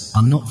errors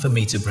are not for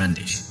me to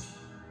brandish.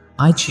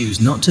 I choose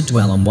not to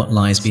dwell on what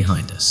lies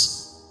behind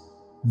us.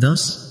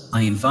 Thus,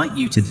 I invite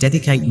you to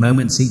dedicate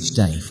moments each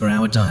day for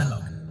our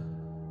dialogue.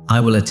 I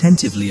will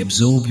attentively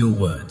absorb your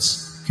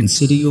words,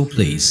 consider your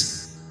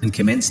pleas, and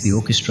commence the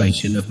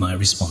orchestration of my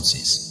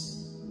responses.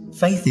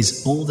 Faith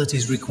is all that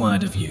is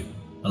required of you,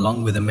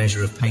 along with a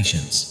measure of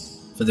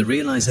patience, for the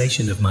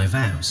realization of my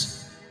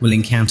vows will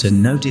encounter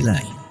no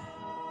delay.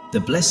 The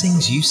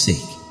blessings you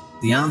seek,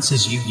 the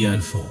answers you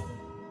yearn for,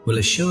 will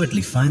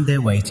assuredly find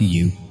their way to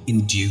you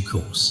in due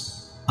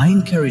course. I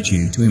encourage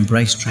you to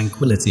embrace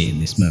tranquility in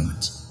this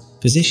moment,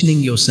 positioning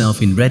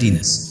yourself in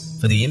readiness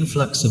for the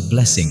influx of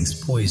blessings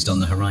poised on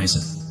the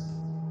horizon.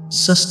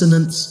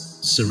 Sustenance,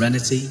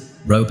 serenity,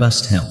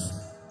 robust health,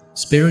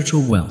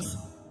 spiritual wealth,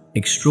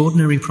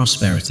 extraordinary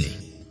prosperity,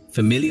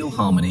 familial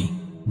harmony,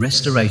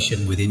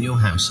 restoration within your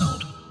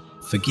household,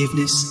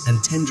 forgiveness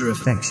and tender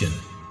affection,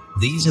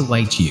 these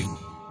await you.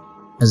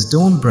 As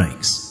dawn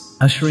breaks,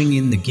 ushering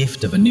in the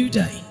gift of a new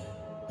day,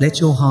 let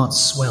your heart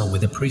swell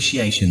with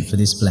appreciation for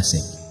this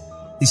blessing,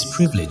 this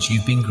privilege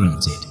you've been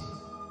granted.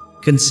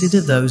 Consider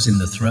those in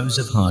the throes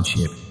of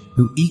hardship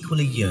who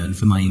equally yearn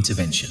for my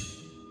intervention.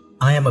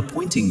 I am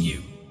appointing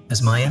you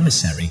as my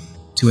emissary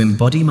to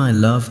embody my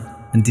love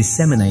and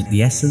disseminate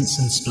the essence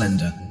and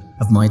splendor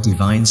of my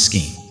divine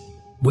scheme.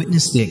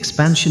 Witness the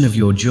expansion of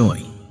your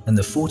joy and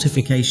the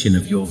fortification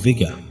of your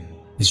vigor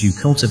as you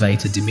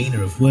cultivate a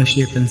demeanor of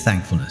worship and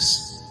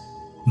thankfulness.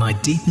 My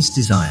deepest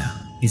desire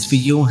is for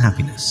your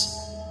happiness.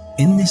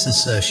 In this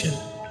assertion,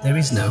 there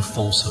is no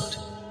falsehood.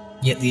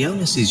 Yet the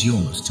onus is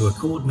yours to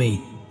accord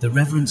me the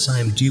reverence I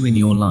am due in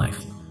your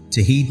life,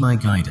 to heed my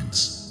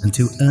guidance, and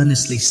to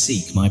earnestly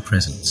seek my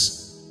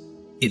presence.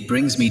 It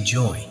brings me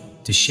joy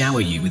to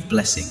shower you with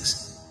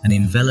blessings and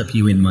envelop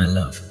you in my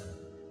love,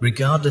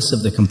 regardless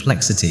of the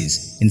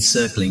complexities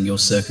encircling your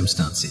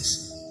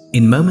circumstances.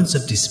 In moments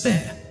of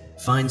despair,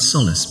 find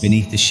solace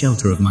beneath the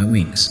shelter of my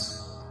wings.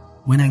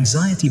 When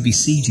anxiety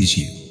besieges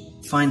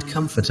you, find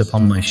comfort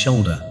upon my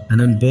shoulder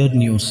and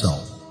unburden your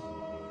soul.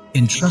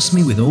 Entrust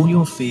me with all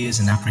your fears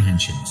and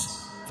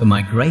apprehensions, for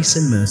my grace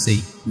and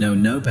mercy know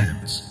no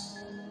bounds.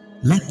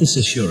 Let this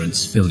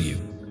assurance fill you,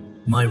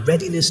 my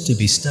readiness to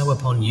bestow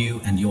upon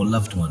you and your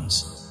loved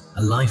ones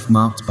a life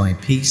marked by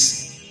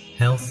peace,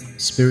 health,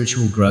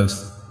 spiritual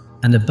growth,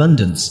 and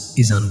abundance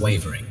is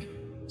unwavering.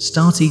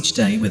 Start each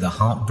day with a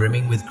heart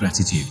brimming with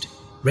gratitude,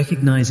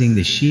 recognizing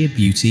the sheer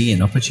beauty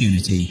and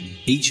opportunity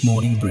each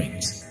morning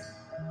brings.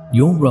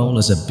 Your role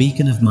as a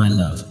beacon of my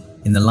love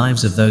in the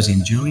lives of those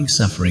enduring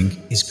suffering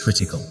is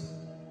critical.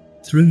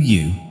 Through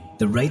you,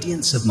 the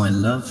radiance of my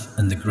love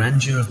and the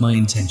grandeur of my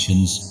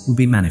intentions will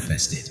be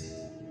manifested.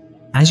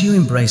 As you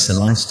embrace a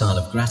lifestyle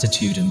of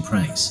gratitude and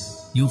praise,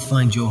 you'll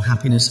find your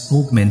happiness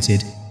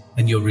augmented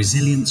and your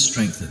resilience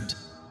strengthened.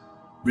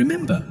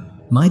 Remember,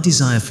 my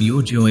desire for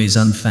your joy is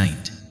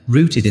unfeigned,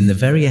 rooted in the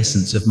very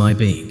essence of my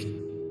being.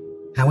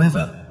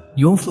 However,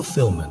 your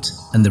fulfillment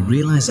and the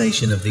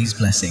realization of these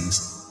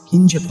blessings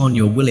hinge upon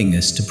your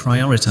willingness to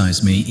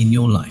prioritize me in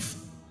your life,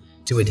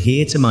 to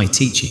adhere to my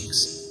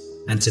teachings,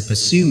 and to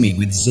pursue me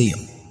with zeal.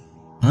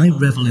 I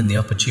revel in the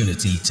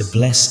opportunity to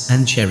bless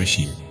and cherish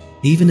you,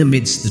 even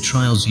amidst the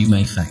trials you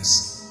may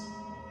face.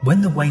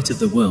 When the weight of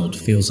the world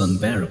feels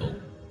unbearable,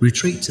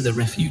 retreat to the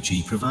refuge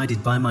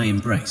provided by my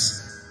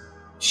embrace.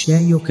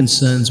 Share your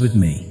concerns with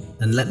me,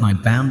 and let my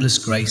boundless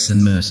grace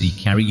and mercy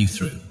carry you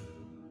through.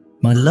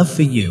 My love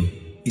for you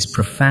is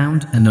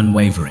profound and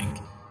unwavering,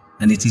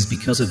 and it is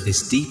because of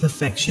this deep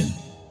affection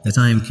that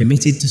I am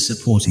committed to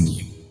supporting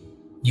you.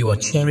 You are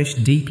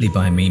cherished deeply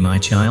by me, my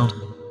child,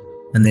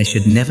 and there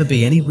should never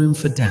be any room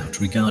for doubt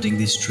regarding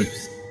this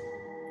truth.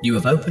 You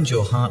have opened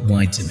your heart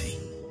wide to me,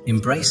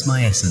 embraced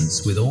my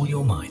essence with all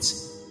your might,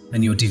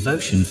 and your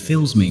devotion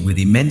fills me with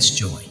immense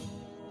joy.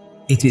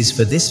 It is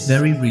for this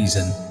very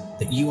reason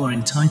that you are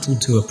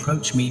entitled to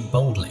approach me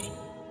boldly,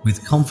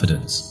 with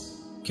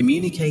confidence,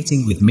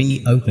 communicating with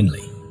me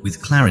openly,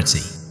 with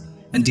clarity,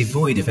 and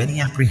devoid of any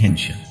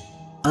apprehension.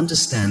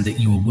 Understand that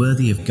you are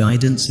worthy of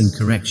guidance and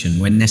correction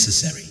when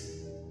necessary.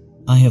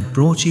 I have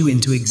brought you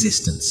into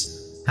existence,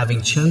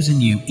 having chosen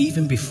you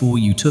even before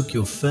you took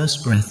your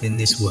first breath in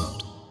this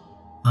world.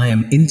 I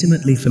am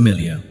intimately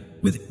familiar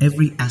with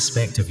every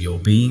aspect of your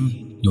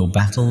being, your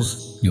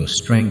battles, your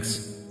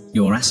strengths,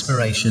 your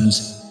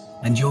aspirations,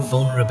 and your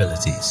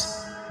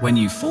vulnerabilities. When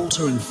you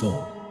falter and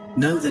fall,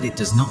 know that it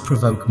does not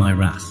provoke my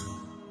wrath.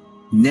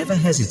 Never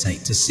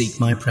hesitate to seek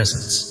my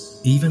presence,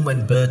 even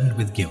when burdened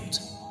with guilt.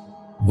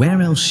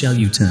 Where else shall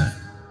you turn?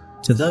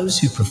 To those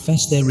who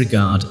profess their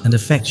regard and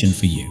affection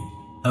for you,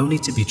 only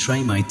to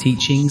betray my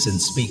teachings and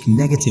speak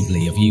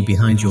negatively of you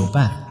behind your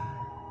back.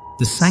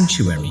 The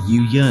sanctuary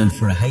you yearn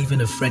for, a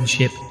haven of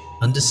friendship,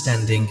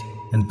 understanding,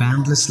 and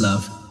boundless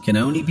love, can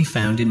only be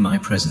found in my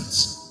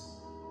presence.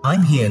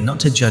 I'm here not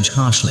to judge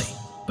harshly,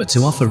 but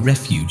to offer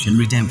refuge and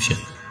redemption.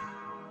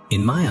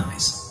 In my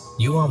eyes,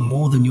 you are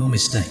more than your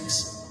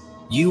mistakes.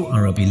 You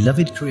are a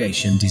beloved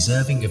creation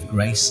deserving of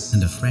grace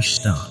and a fresh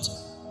start.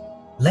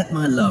 Let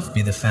my love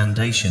be the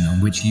foundation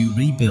on which you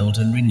rebuild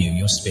and renew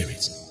your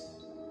spirit.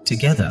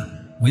 Together,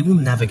 we will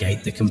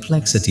navigate the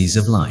complexities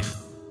of life,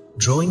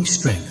 drawing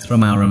strength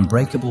from our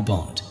unbreakable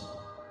bond.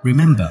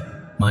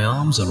 Remember, my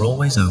arms are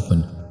always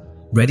open,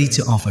 ready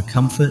to offer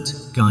comfort,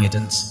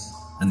 guidance,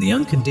 and the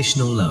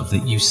unconditional love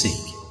that you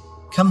seek.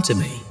 Come to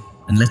me,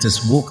 and let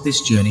us walk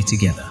this journey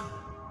together,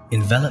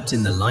 enveloped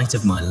in the light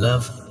of my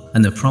love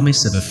and the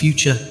promise of a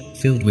future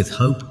filled with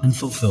hope and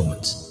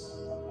fulfillment.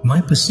 My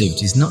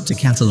pursuit is not to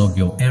catalogue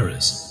your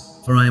errors,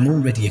 for I am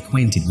already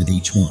acquainted with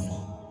each one.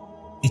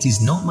 It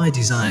is not my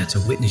desire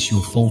to witness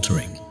your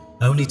faltering,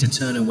 only to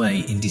turn away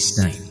in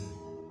disdain.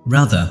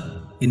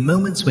 Rather, in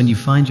moments when you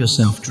find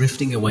yourself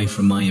drifting away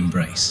from my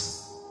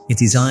embrace,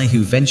 it is I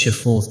who venture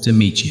forth to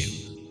meet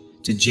you,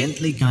 to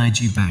gently guide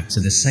you back to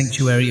the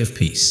sanctuary of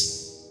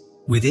peace.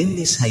 Within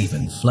this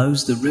haven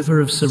flows the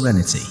river of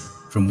serenity,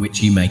 from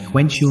which you may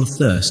quench your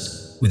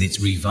thirst with its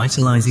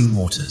revitalizing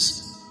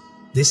waters.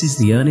 This is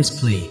the earnest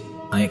plea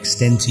I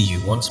extend to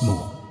you once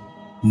more.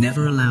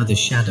 Never allow the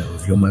shadow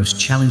of your most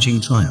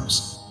challenging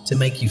trials to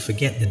make you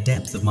forget the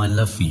depth of my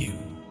love for you.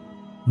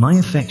 My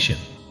affection,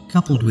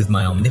 coupled with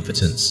my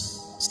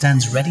omnipotence,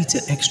 stands ready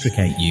to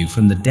extricate you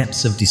from the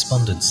depths of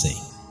despondency,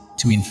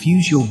 to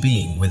infuse your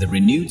being with a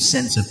renewed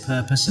sense of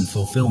purpose and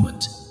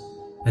fulfillment,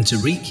 and to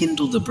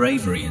rekindle the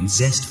bravery and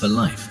zest for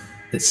life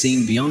that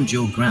seem beyond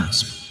your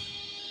grasp.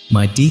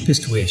 My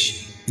deepest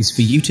wish is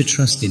for you to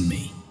trust in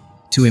me,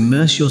 to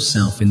immerse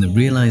yourself in the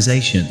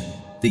realization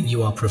that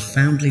you are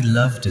profoundly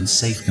loved and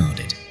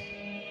safeguarded.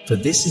 For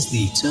this is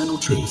the eternal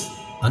truth,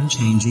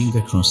 unchanging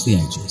across the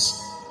ages.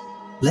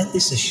 Let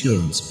this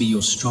assurance be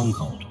your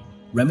stronghold,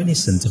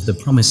 reminiscent of the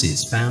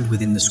promises found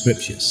within the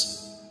scriptures,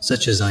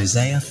 such as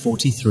Isaiah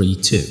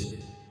 43:2,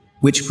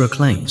 which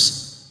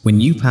proclaims, "When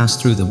you pass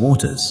through the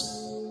waters,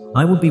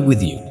 I will be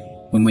with you,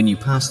 and when you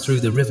pass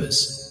through the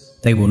rivers,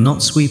 they will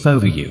not sweep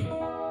over you."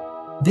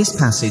 This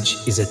passage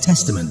is a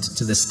testament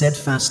to the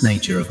steadfast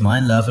nature of my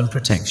love and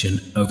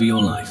protection over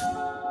your life.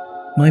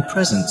 My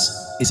presence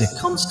is a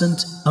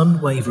constant,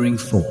 unwavering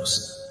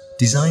force,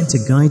 designed to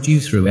guide you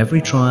through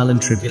every trial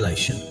and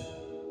tribulation,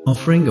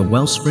 offering a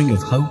wellspring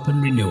of hope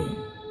and renewal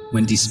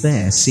when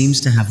despair seems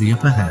to have the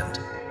upper hand.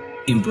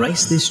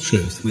 Embrace this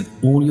truth with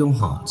all your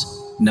heart,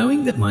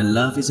 knowing that my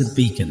love is a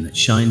beacon that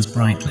shines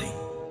brightly,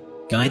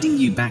 guiding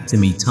you back to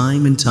me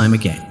time and time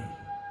again.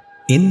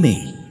 In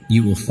me,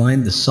 you will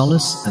find the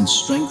solace and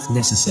strength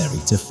necessary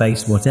to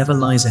face whatever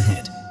lies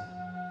ahead.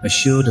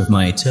 Assured of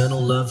my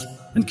eternal love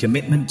and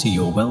commitment to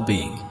your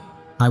well-being,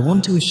 I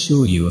want to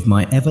assure you of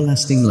my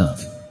everlasting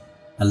love,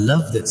 a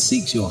love that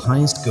seeks your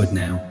highest good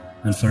now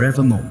and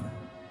forevermore.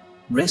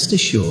 Rest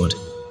assured,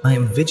 I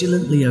am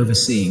vigilantly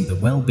overseeing the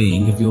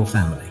well-being of your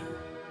family.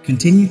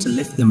 Continue to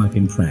lift them up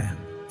in prayer,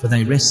 for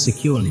they rest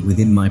securely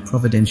within my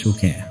providential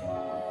care.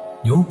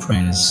 Your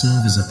prayers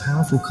serve as a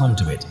powerful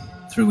conduit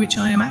through which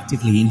I am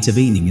actively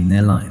intervening in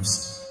their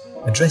lives,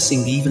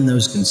 addressing even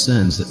those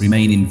concerns that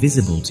remain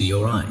invisible to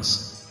your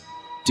eyes.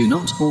 Do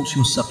not halt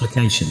your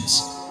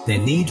supplications. Their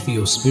need for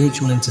your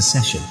spiritual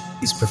intercession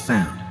is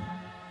profound.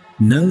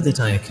 Know that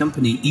I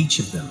accompany each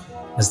of them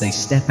as they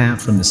step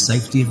out from the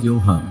safety of your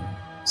home,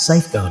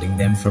 safeguarding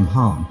them from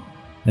harm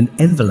and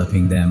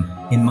enveloping them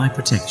in my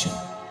protection.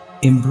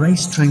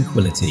 Embrace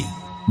tranquility,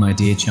 my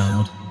dear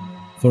child,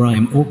 for I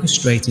am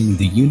orchestrating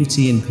the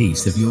unity and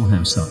peace of your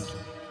household.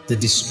 The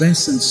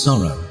distress and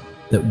sorrow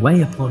that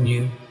weigh upon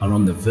you are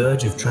on the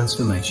verge of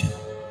transformation.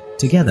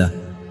 Together,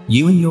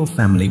 You and your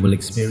family will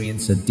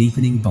experience a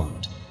deepening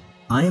bond.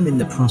 I am in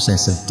the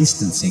process of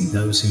distancing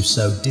those who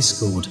sow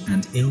discord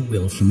and ill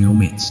will from your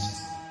midst.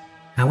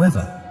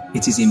 However,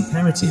 it is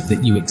imperative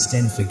that you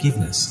extend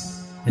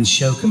forgiveness and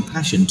show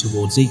compassion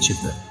towards each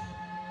of them.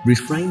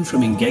 Refrain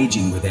from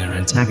engaging with their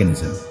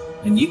antagonism,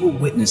 and you will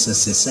witness a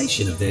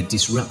cessation of their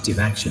disruptive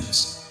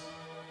actions.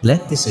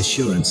 Let this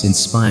assurance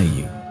inspire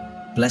you.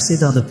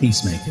 Blessed are the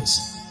peacemakers,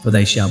 for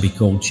they shall be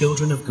called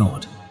children of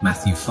God.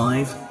 Matthew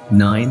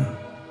 5:9.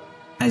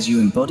 As you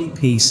embody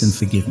peace and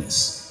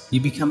forgiveness,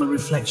 you become a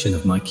reflection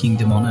of my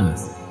kingdom on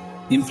earth,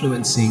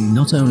 influencing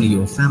not only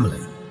your family,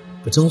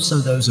 but also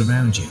those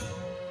around you.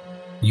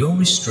 Your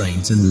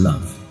restraint and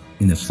love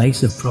in the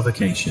face of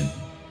provocation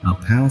are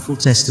powerful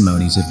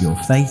testimonies of your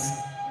faith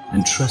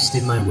and trust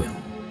in my will.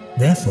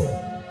 Therefore,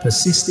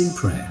 persist in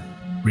prayer,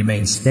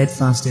 remain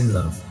steadfast in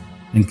love,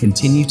 and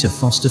continue to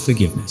foster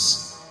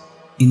forgiveness.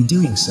 In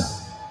doing so,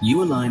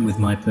 you align with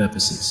my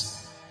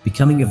purposes,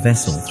 becoming a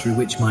vessel through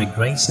which my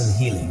grace and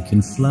healing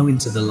can flow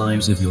into the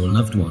lives of your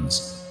loved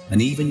ones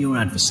and even your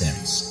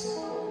adversaries.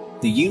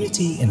 The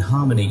unity and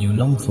harmony you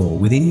long for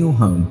within your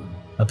home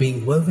are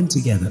being woven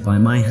together by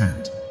my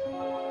hand.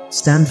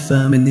 Stand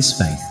firm in this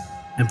faith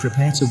and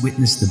prepare to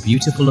witness the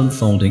beautiful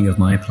unfolding of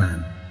my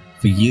plan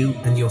for you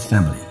and your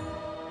family.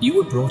 You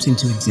were brought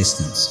into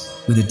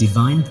existence with a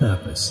divine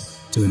purpose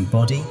to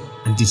embody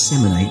and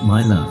disseminate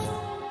my love,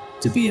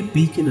 to be a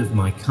beacon of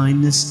my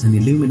kindness and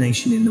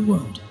illumination in the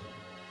world.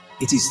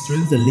 It is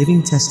through the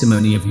living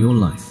testimony of your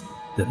life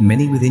that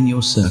many within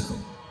your circle,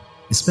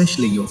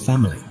 especially your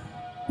family,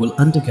 will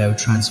undergo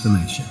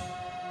transformation.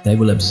 They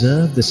will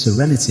observe the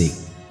serenity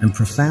and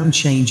profound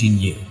change in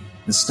you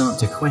and start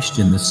to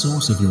question the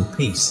source of your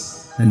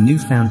peace and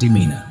newfound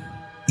demeanor.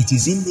 It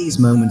is in these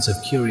moments of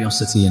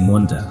curiosity and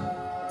wonder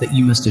that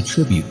you must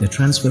attribute the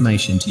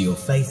transformation to your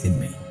faith in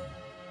me,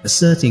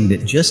 asserting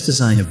that just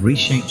as I have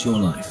reshaped your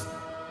life,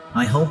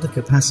 I hold the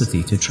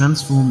capacity to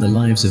transform the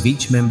lives of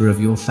each member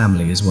of your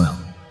family as well.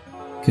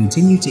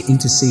 Continue to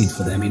intercede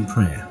for them in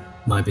prayer,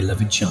 my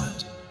beloved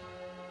child.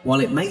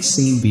 While it may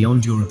seem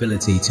beyond your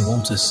ability to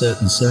alter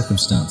certain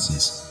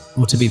circumstances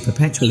or to be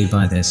perpetually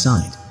by their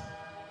side,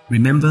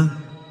 remember,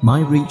 my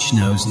reach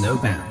knows no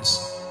bounds.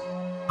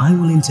 I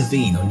will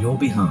intervene on your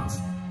behalf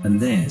and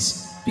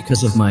theirs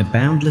because of my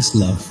boundless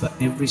love for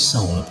every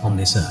soul upon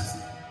this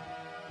earth.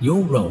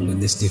 Your role in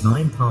this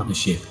divine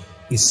partnership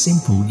is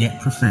simple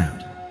yet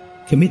profound.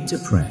 Commit to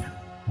prayer,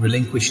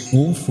 relinquish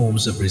all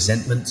forms of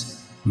resentment,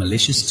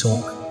 malicious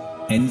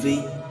talk,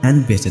 envy,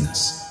 and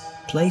bitterness.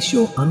 Place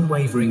your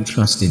unwavering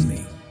trust in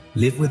me.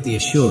 Live with the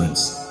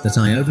assurance that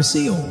I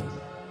oversee all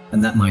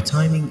and that my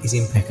timing is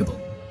impeccable.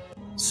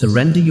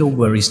 Surrender your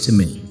worries to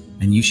me,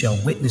 and you shall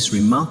witness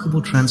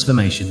remarkable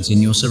transformations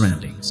in your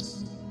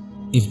surroundings.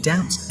 If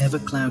doubts ever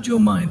cloud your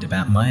mind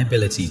about my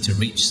ability to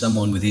reach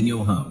someone within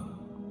your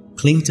home,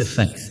 cling to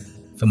faith,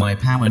 for my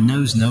power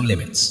knows no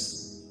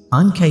limits.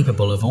 I'm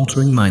capable of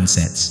altering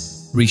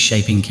mindsets,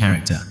 reshaping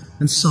character,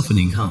 and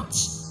softening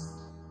hearts.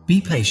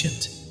 Be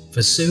patient,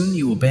 for soon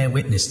you will bear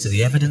witness to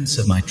the evidence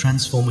of my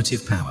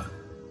transformative power.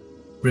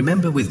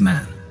 Remember, with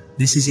man,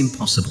 this is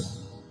impossible,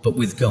 but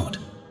with God,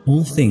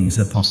 all things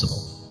are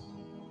possible.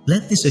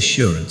 Let this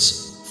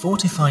assurance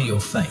fortify your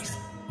faith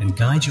and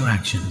guide your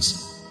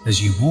actions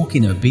as you walk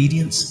in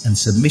obedience and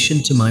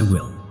submission to my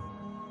will.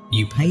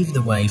 You pave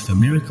the way for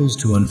miracles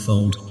to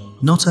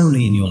unfold not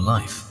only in your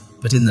life,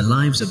 but in the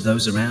lives of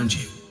those around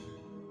you.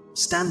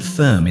 Stand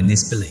firm in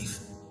this belief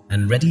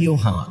and ready your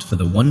heart for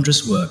the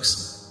wondrous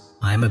works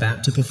I am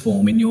about to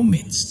perform in your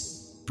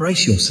midst.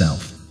 Brace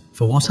yourself,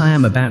 for what I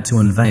am about to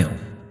unveil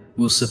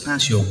will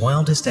surpass your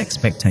wildest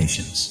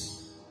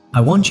expectations.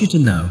 I want you to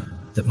know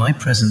that my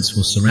presence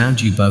will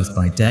surround you both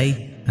by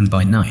day and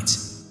by night,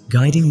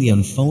 guiding the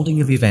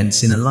unfolding of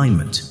events in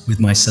alignment with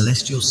my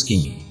celestial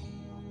scheme.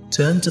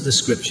 Turn to the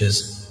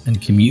scriptures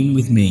and commune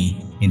with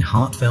me in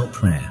heartfelt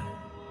prayer,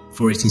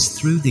 for it is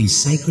through these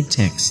sacred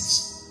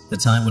texts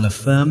that I will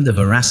affirm the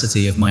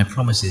veracity of my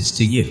promises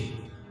to you.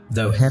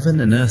 Though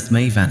heaven and earth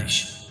may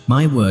vanish,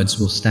 my words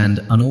will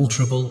stand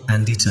unalterable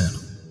and eternal.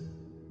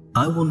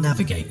 I will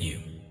navigate you,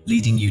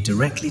 leading you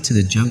directly to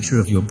the juncture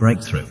of your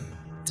breakthrough,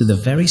 to the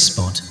very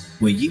spot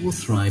where you will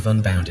thrive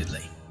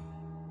unboundedly.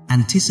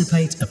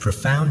 Anticipate a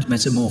profound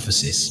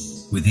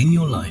metamorphosis within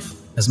your life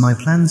as my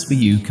plans for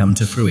you come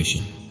to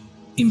fruition.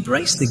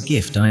 Embrace the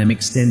gift I am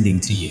extending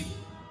to you.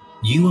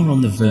 You are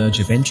on the verge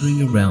of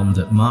entering a realm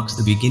that marks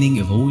the beginning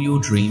of all your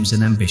dreams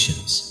and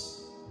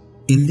ambitions.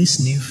 In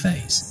this new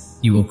phase,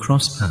 you will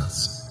cross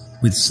paths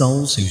with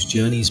souls whose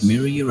journeys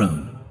mirror your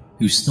own,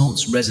 whose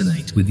thoughts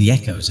resonate with the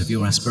echoes of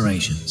your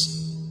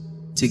aspirations.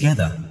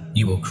 Together,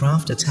 you will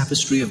craft a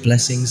tapestry of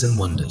blessings and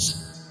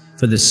wonders,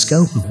 for the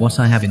scope of what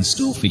I have in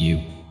store for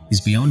you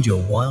is beyond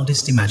your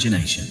wildest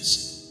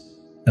imaginations.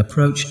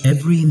 Approach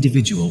every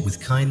individual with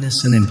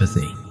kindness and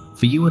empathy,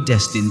 for you are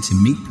destined to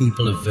meet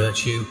people of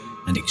virtue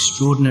and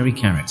extraordinary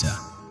character.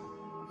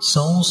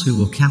 Souls who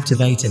will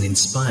captivate and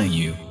inspire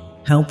you.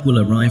 Help will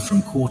arrive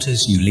from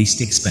quarters you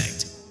least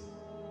expect.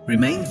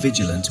 Remain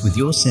vigilant with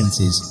your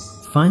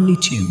senses, finely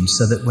tuned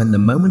so that when the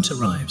moment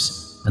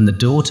arrives and the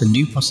door to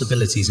new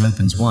possibilities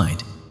opens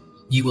wide,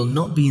 you will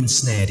not be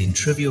ensnared in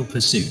trivial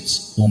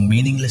pursuits or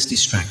meaningless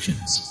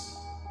distractions.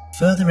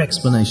 Further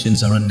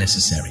explanations are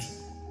unnecessary.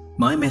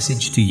 My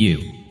message to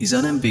you is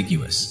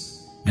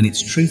unambiguous, and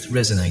its truth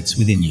resonates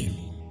within you.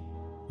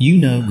 You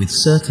know with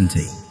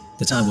certainty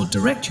that I will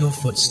direct your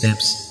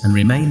footsteps and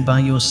remain by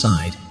your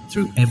side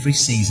through every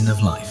season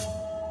of life.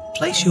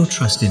 Place your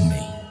trust in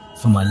me,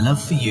 for my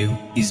love for you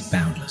is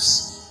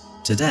boundless.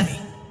 Today,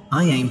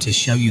 I aim to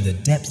show you the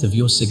depth of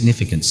your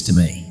significance to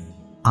me.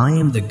 I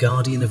am the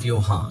guardian of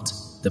your heart,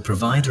 the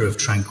provider of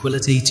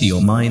tranquility to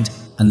your mind,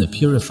 and the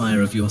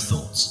purifier of your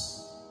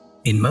thoughts.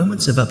 In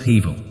moments of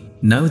upheaval,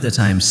 know that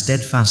I am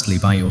steadfastly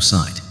by your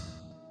side.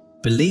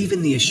 Believe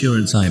in the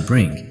assurance I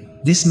bring.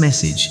 This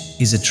message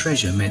is a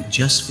treasure meant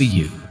just for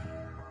you.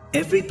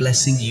 Every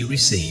blessing you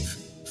receive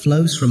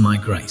flows from my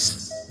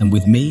grace, and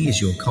with me is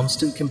your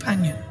constant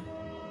companion.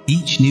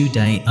 Each new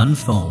day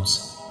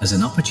unfolds as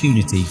an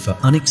opportunity for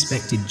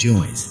unexpected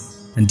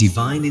joys and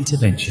divine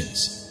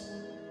interventions.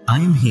 I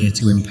am here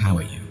to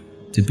empower you,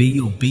 to be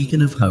your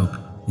beacon of hope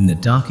in the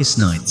darkest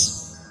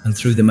nights and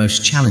through the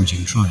most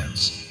challenging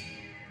trials.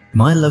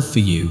 My love for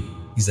you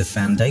is the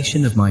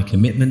foundation of my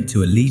commitment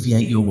to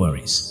alleviate your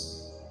worries.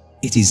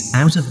 It is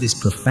out of this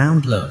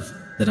profound love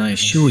that I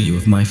assure you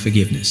of my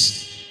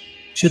forgiveness.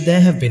 Should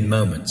there have been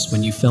moments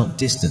when you felt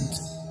distant,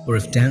 or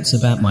if doubts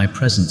about my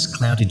presence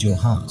clouded your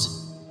heart,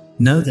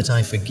 know that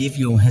I forgive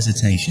your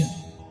hesitation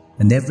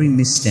and every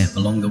misstep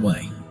along the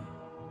way.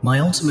 My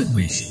ultimate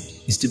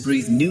wish is to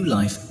breathe new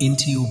life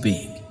into your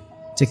being,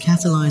 to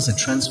catalyze a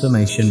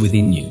transformation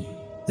within you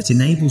that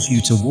enables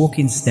you to walk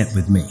in step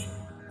with me,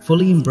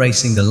 fully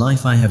embracing the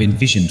life I have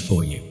envisioned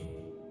for you.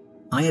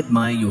 I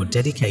admire your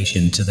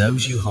dedication to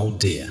those you hold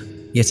dear,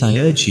 yet I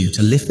urge you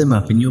to lift them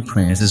up in your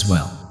prayers as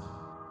well.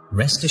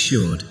 Rest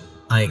assured,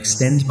 I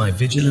extend my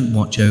vigilant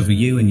watch over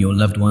you and your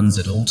loved ones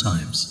at all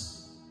times.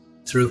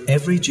 Through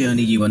every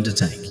journey you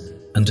undertake,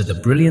 under the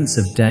brilliance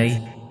of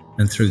day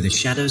and through the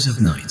shadows of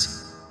night,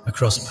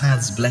 across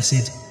paths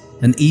blessed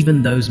and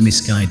even those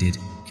misguided,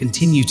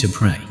 continue to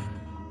pray.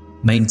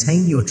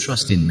 Maintain your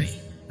trust in me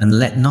and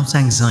let not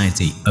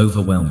anxiety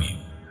overwhelm you.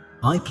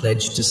 I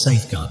pledge to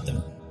safeguard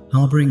them,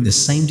 harboring the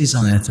same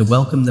desire to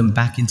welcome them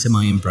back into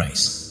my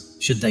embrace,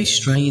 should they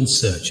stray in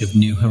search of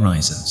new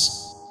horizons.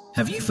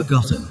 Have you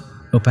forgotten,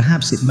 or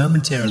perhaps it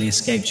momentarily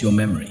escaped your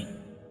memory,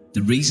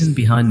 the reason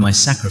behind my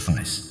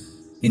sacrifice,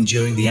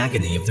 enduring the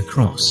agony of the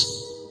cross?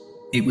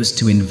 It was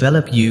to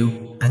envelop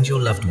you and your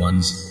loved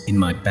ones in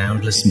my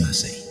boundless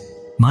mercy.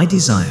 My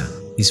desire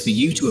is for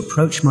you to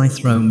approach my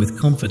throne with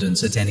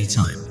confidence at any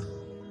time.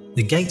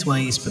 The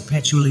gateway is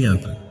perpetually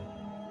open.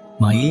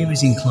 My ear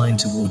is inclined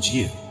towards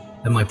you,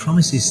 and my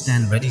promises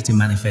stand ready to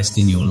manifest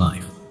in your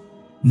life,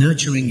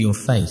 nurturing your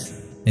faith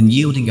and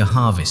yielding a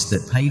harvest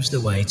that paves the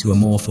way to a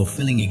more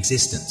fulfilling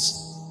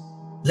existence.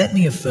 Let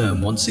me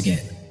affirm once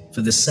again,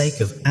 for the sake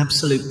of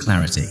absolute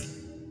clarity,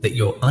 that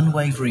your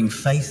unwavering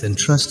faith and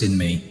trust in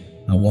me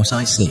are what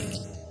I seek.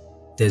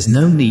 There's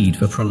no need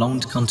for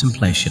prolonged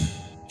contemplation.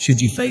 Should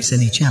you face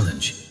any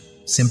challenge,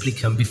 simply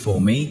come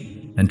before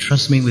me and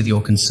trust me with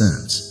your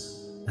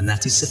concerns, and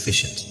that is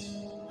sufficient.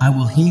 I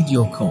will heed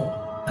your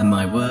call, and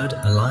my word,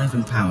 alive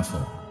and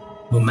powerful,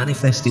 will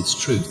manifest its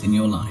truth in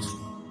your life.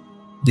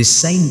 This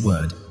same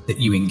word that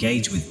you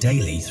engage with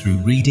daily through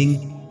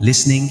reading,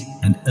 listening,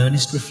 and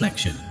earnest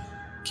reflection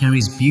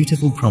carries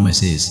beautiful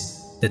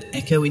promises that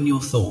echo in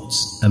your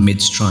thoughts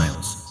amidst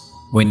trials.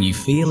 When you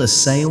feel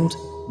assailed,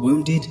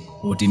 wounded,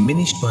 or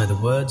diminished by the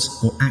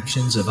words or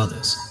actions of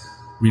others,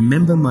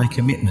 remember my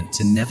commitment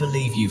to never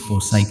leave you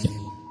forsaken.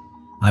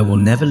 I will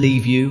never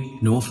leave you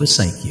nor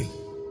forsake you.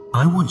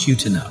 I want you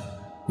to know,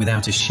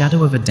 without a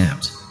shadow of a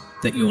doubt,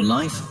 that your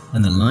life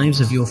and the lives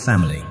of your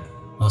family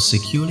are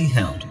securely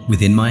held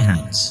within my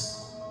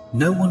hands.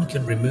 No one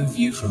can remove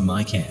you from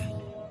my care.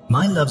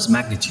 My love's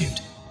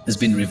magnitude has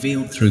been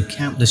revealed through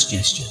countless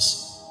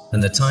gestures,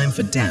 and the time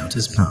for doubt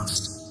has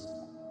passed.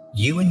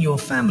 You and your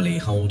family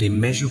hold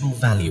immeasurable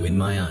value in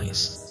my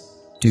eyes.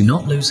 Do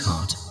not lose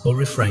heart or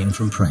refrain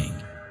from praying.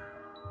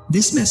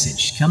 This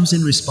message comes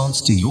in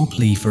response to your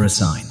plea for a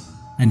sign,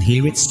 and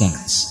here it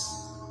stands.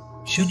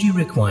 Should you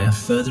require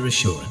further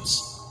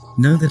assurance,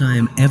 know that I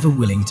am ever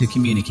willing to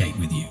communicate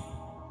with you.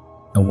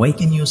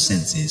 Awaken your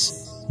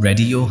senses,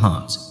 ready your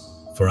heart,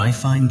 for I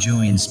find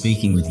joy in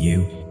speaking with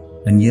you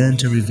and yearn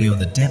to reveal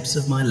the depths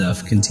of my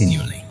love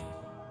continually.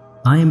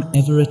 I am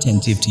ever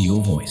attentive to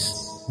your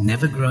voice,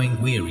 never growing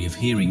weary of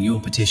hearing your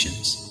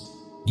petitions.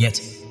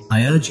 Yet,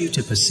 I urge you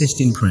to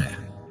persist in prayer.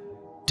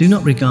 Do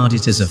not regard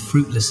it as a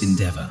fruitless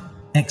endeavor.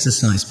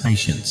 Exercise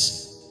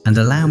patience and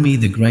allow me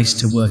the grace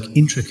to work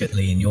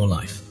intricately in your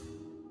life.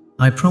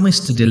 I promise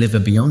to deliver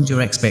beyond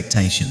your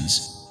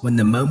expectations when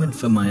the moment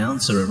for my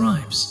answer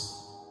arrives.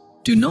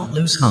 Do not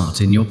lose heart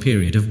in your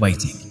period of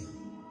waiting.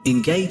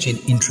 Engage in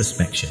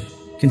introspection.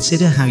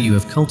 Consider how you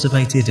have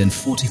cultivated and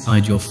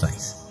fortified your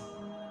faith.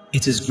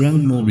 It has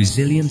grown more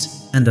resilient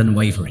and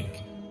unwavering.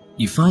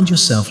 You find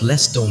yourself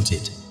less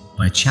daunted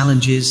by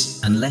challenges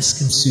and less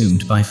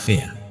consumed by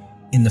fear.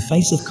 In the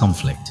face of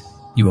conflict,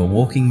 you are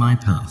walking my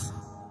path,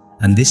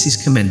 and this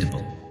is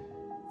commendable.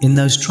 In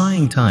those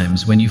trying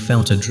times when you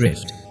felt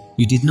adrift,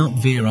 you did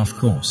not veer off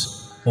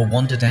course or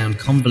wander down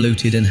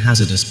convoluted and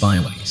hazardous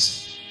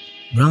byways.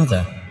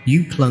 Rather,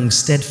 you clung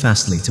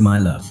steadfastly to my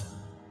love,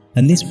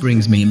 and this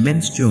brings me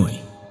immense joy.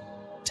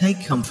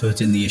 Take comfort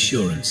in the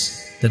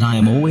assurance that I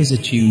am always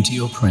attuned to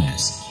your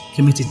prayers,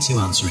 committed to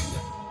answering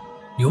them.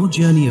 Your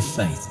journey of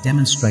faith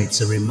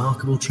demonstrates a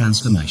remarkable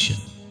transformation.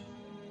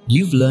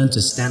 You've learned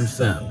to stand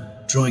firm,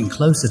 drawing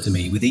closer to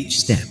me with each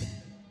step.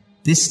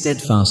 This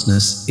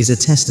steadfastness is a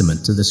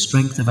testament to the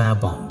strength of our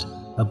bond,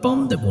 a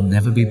bond that will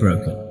never be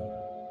broken.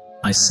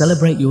 I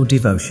celebrate your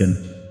devotion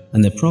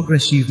and the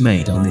progress you've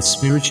made on this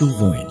spiritual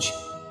voyage.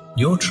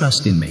 Your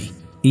trust in me,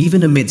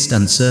 even amidst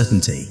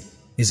uncertainty,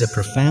 is a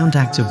profound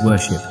act of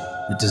worship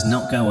that does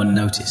not go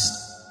unnoticed.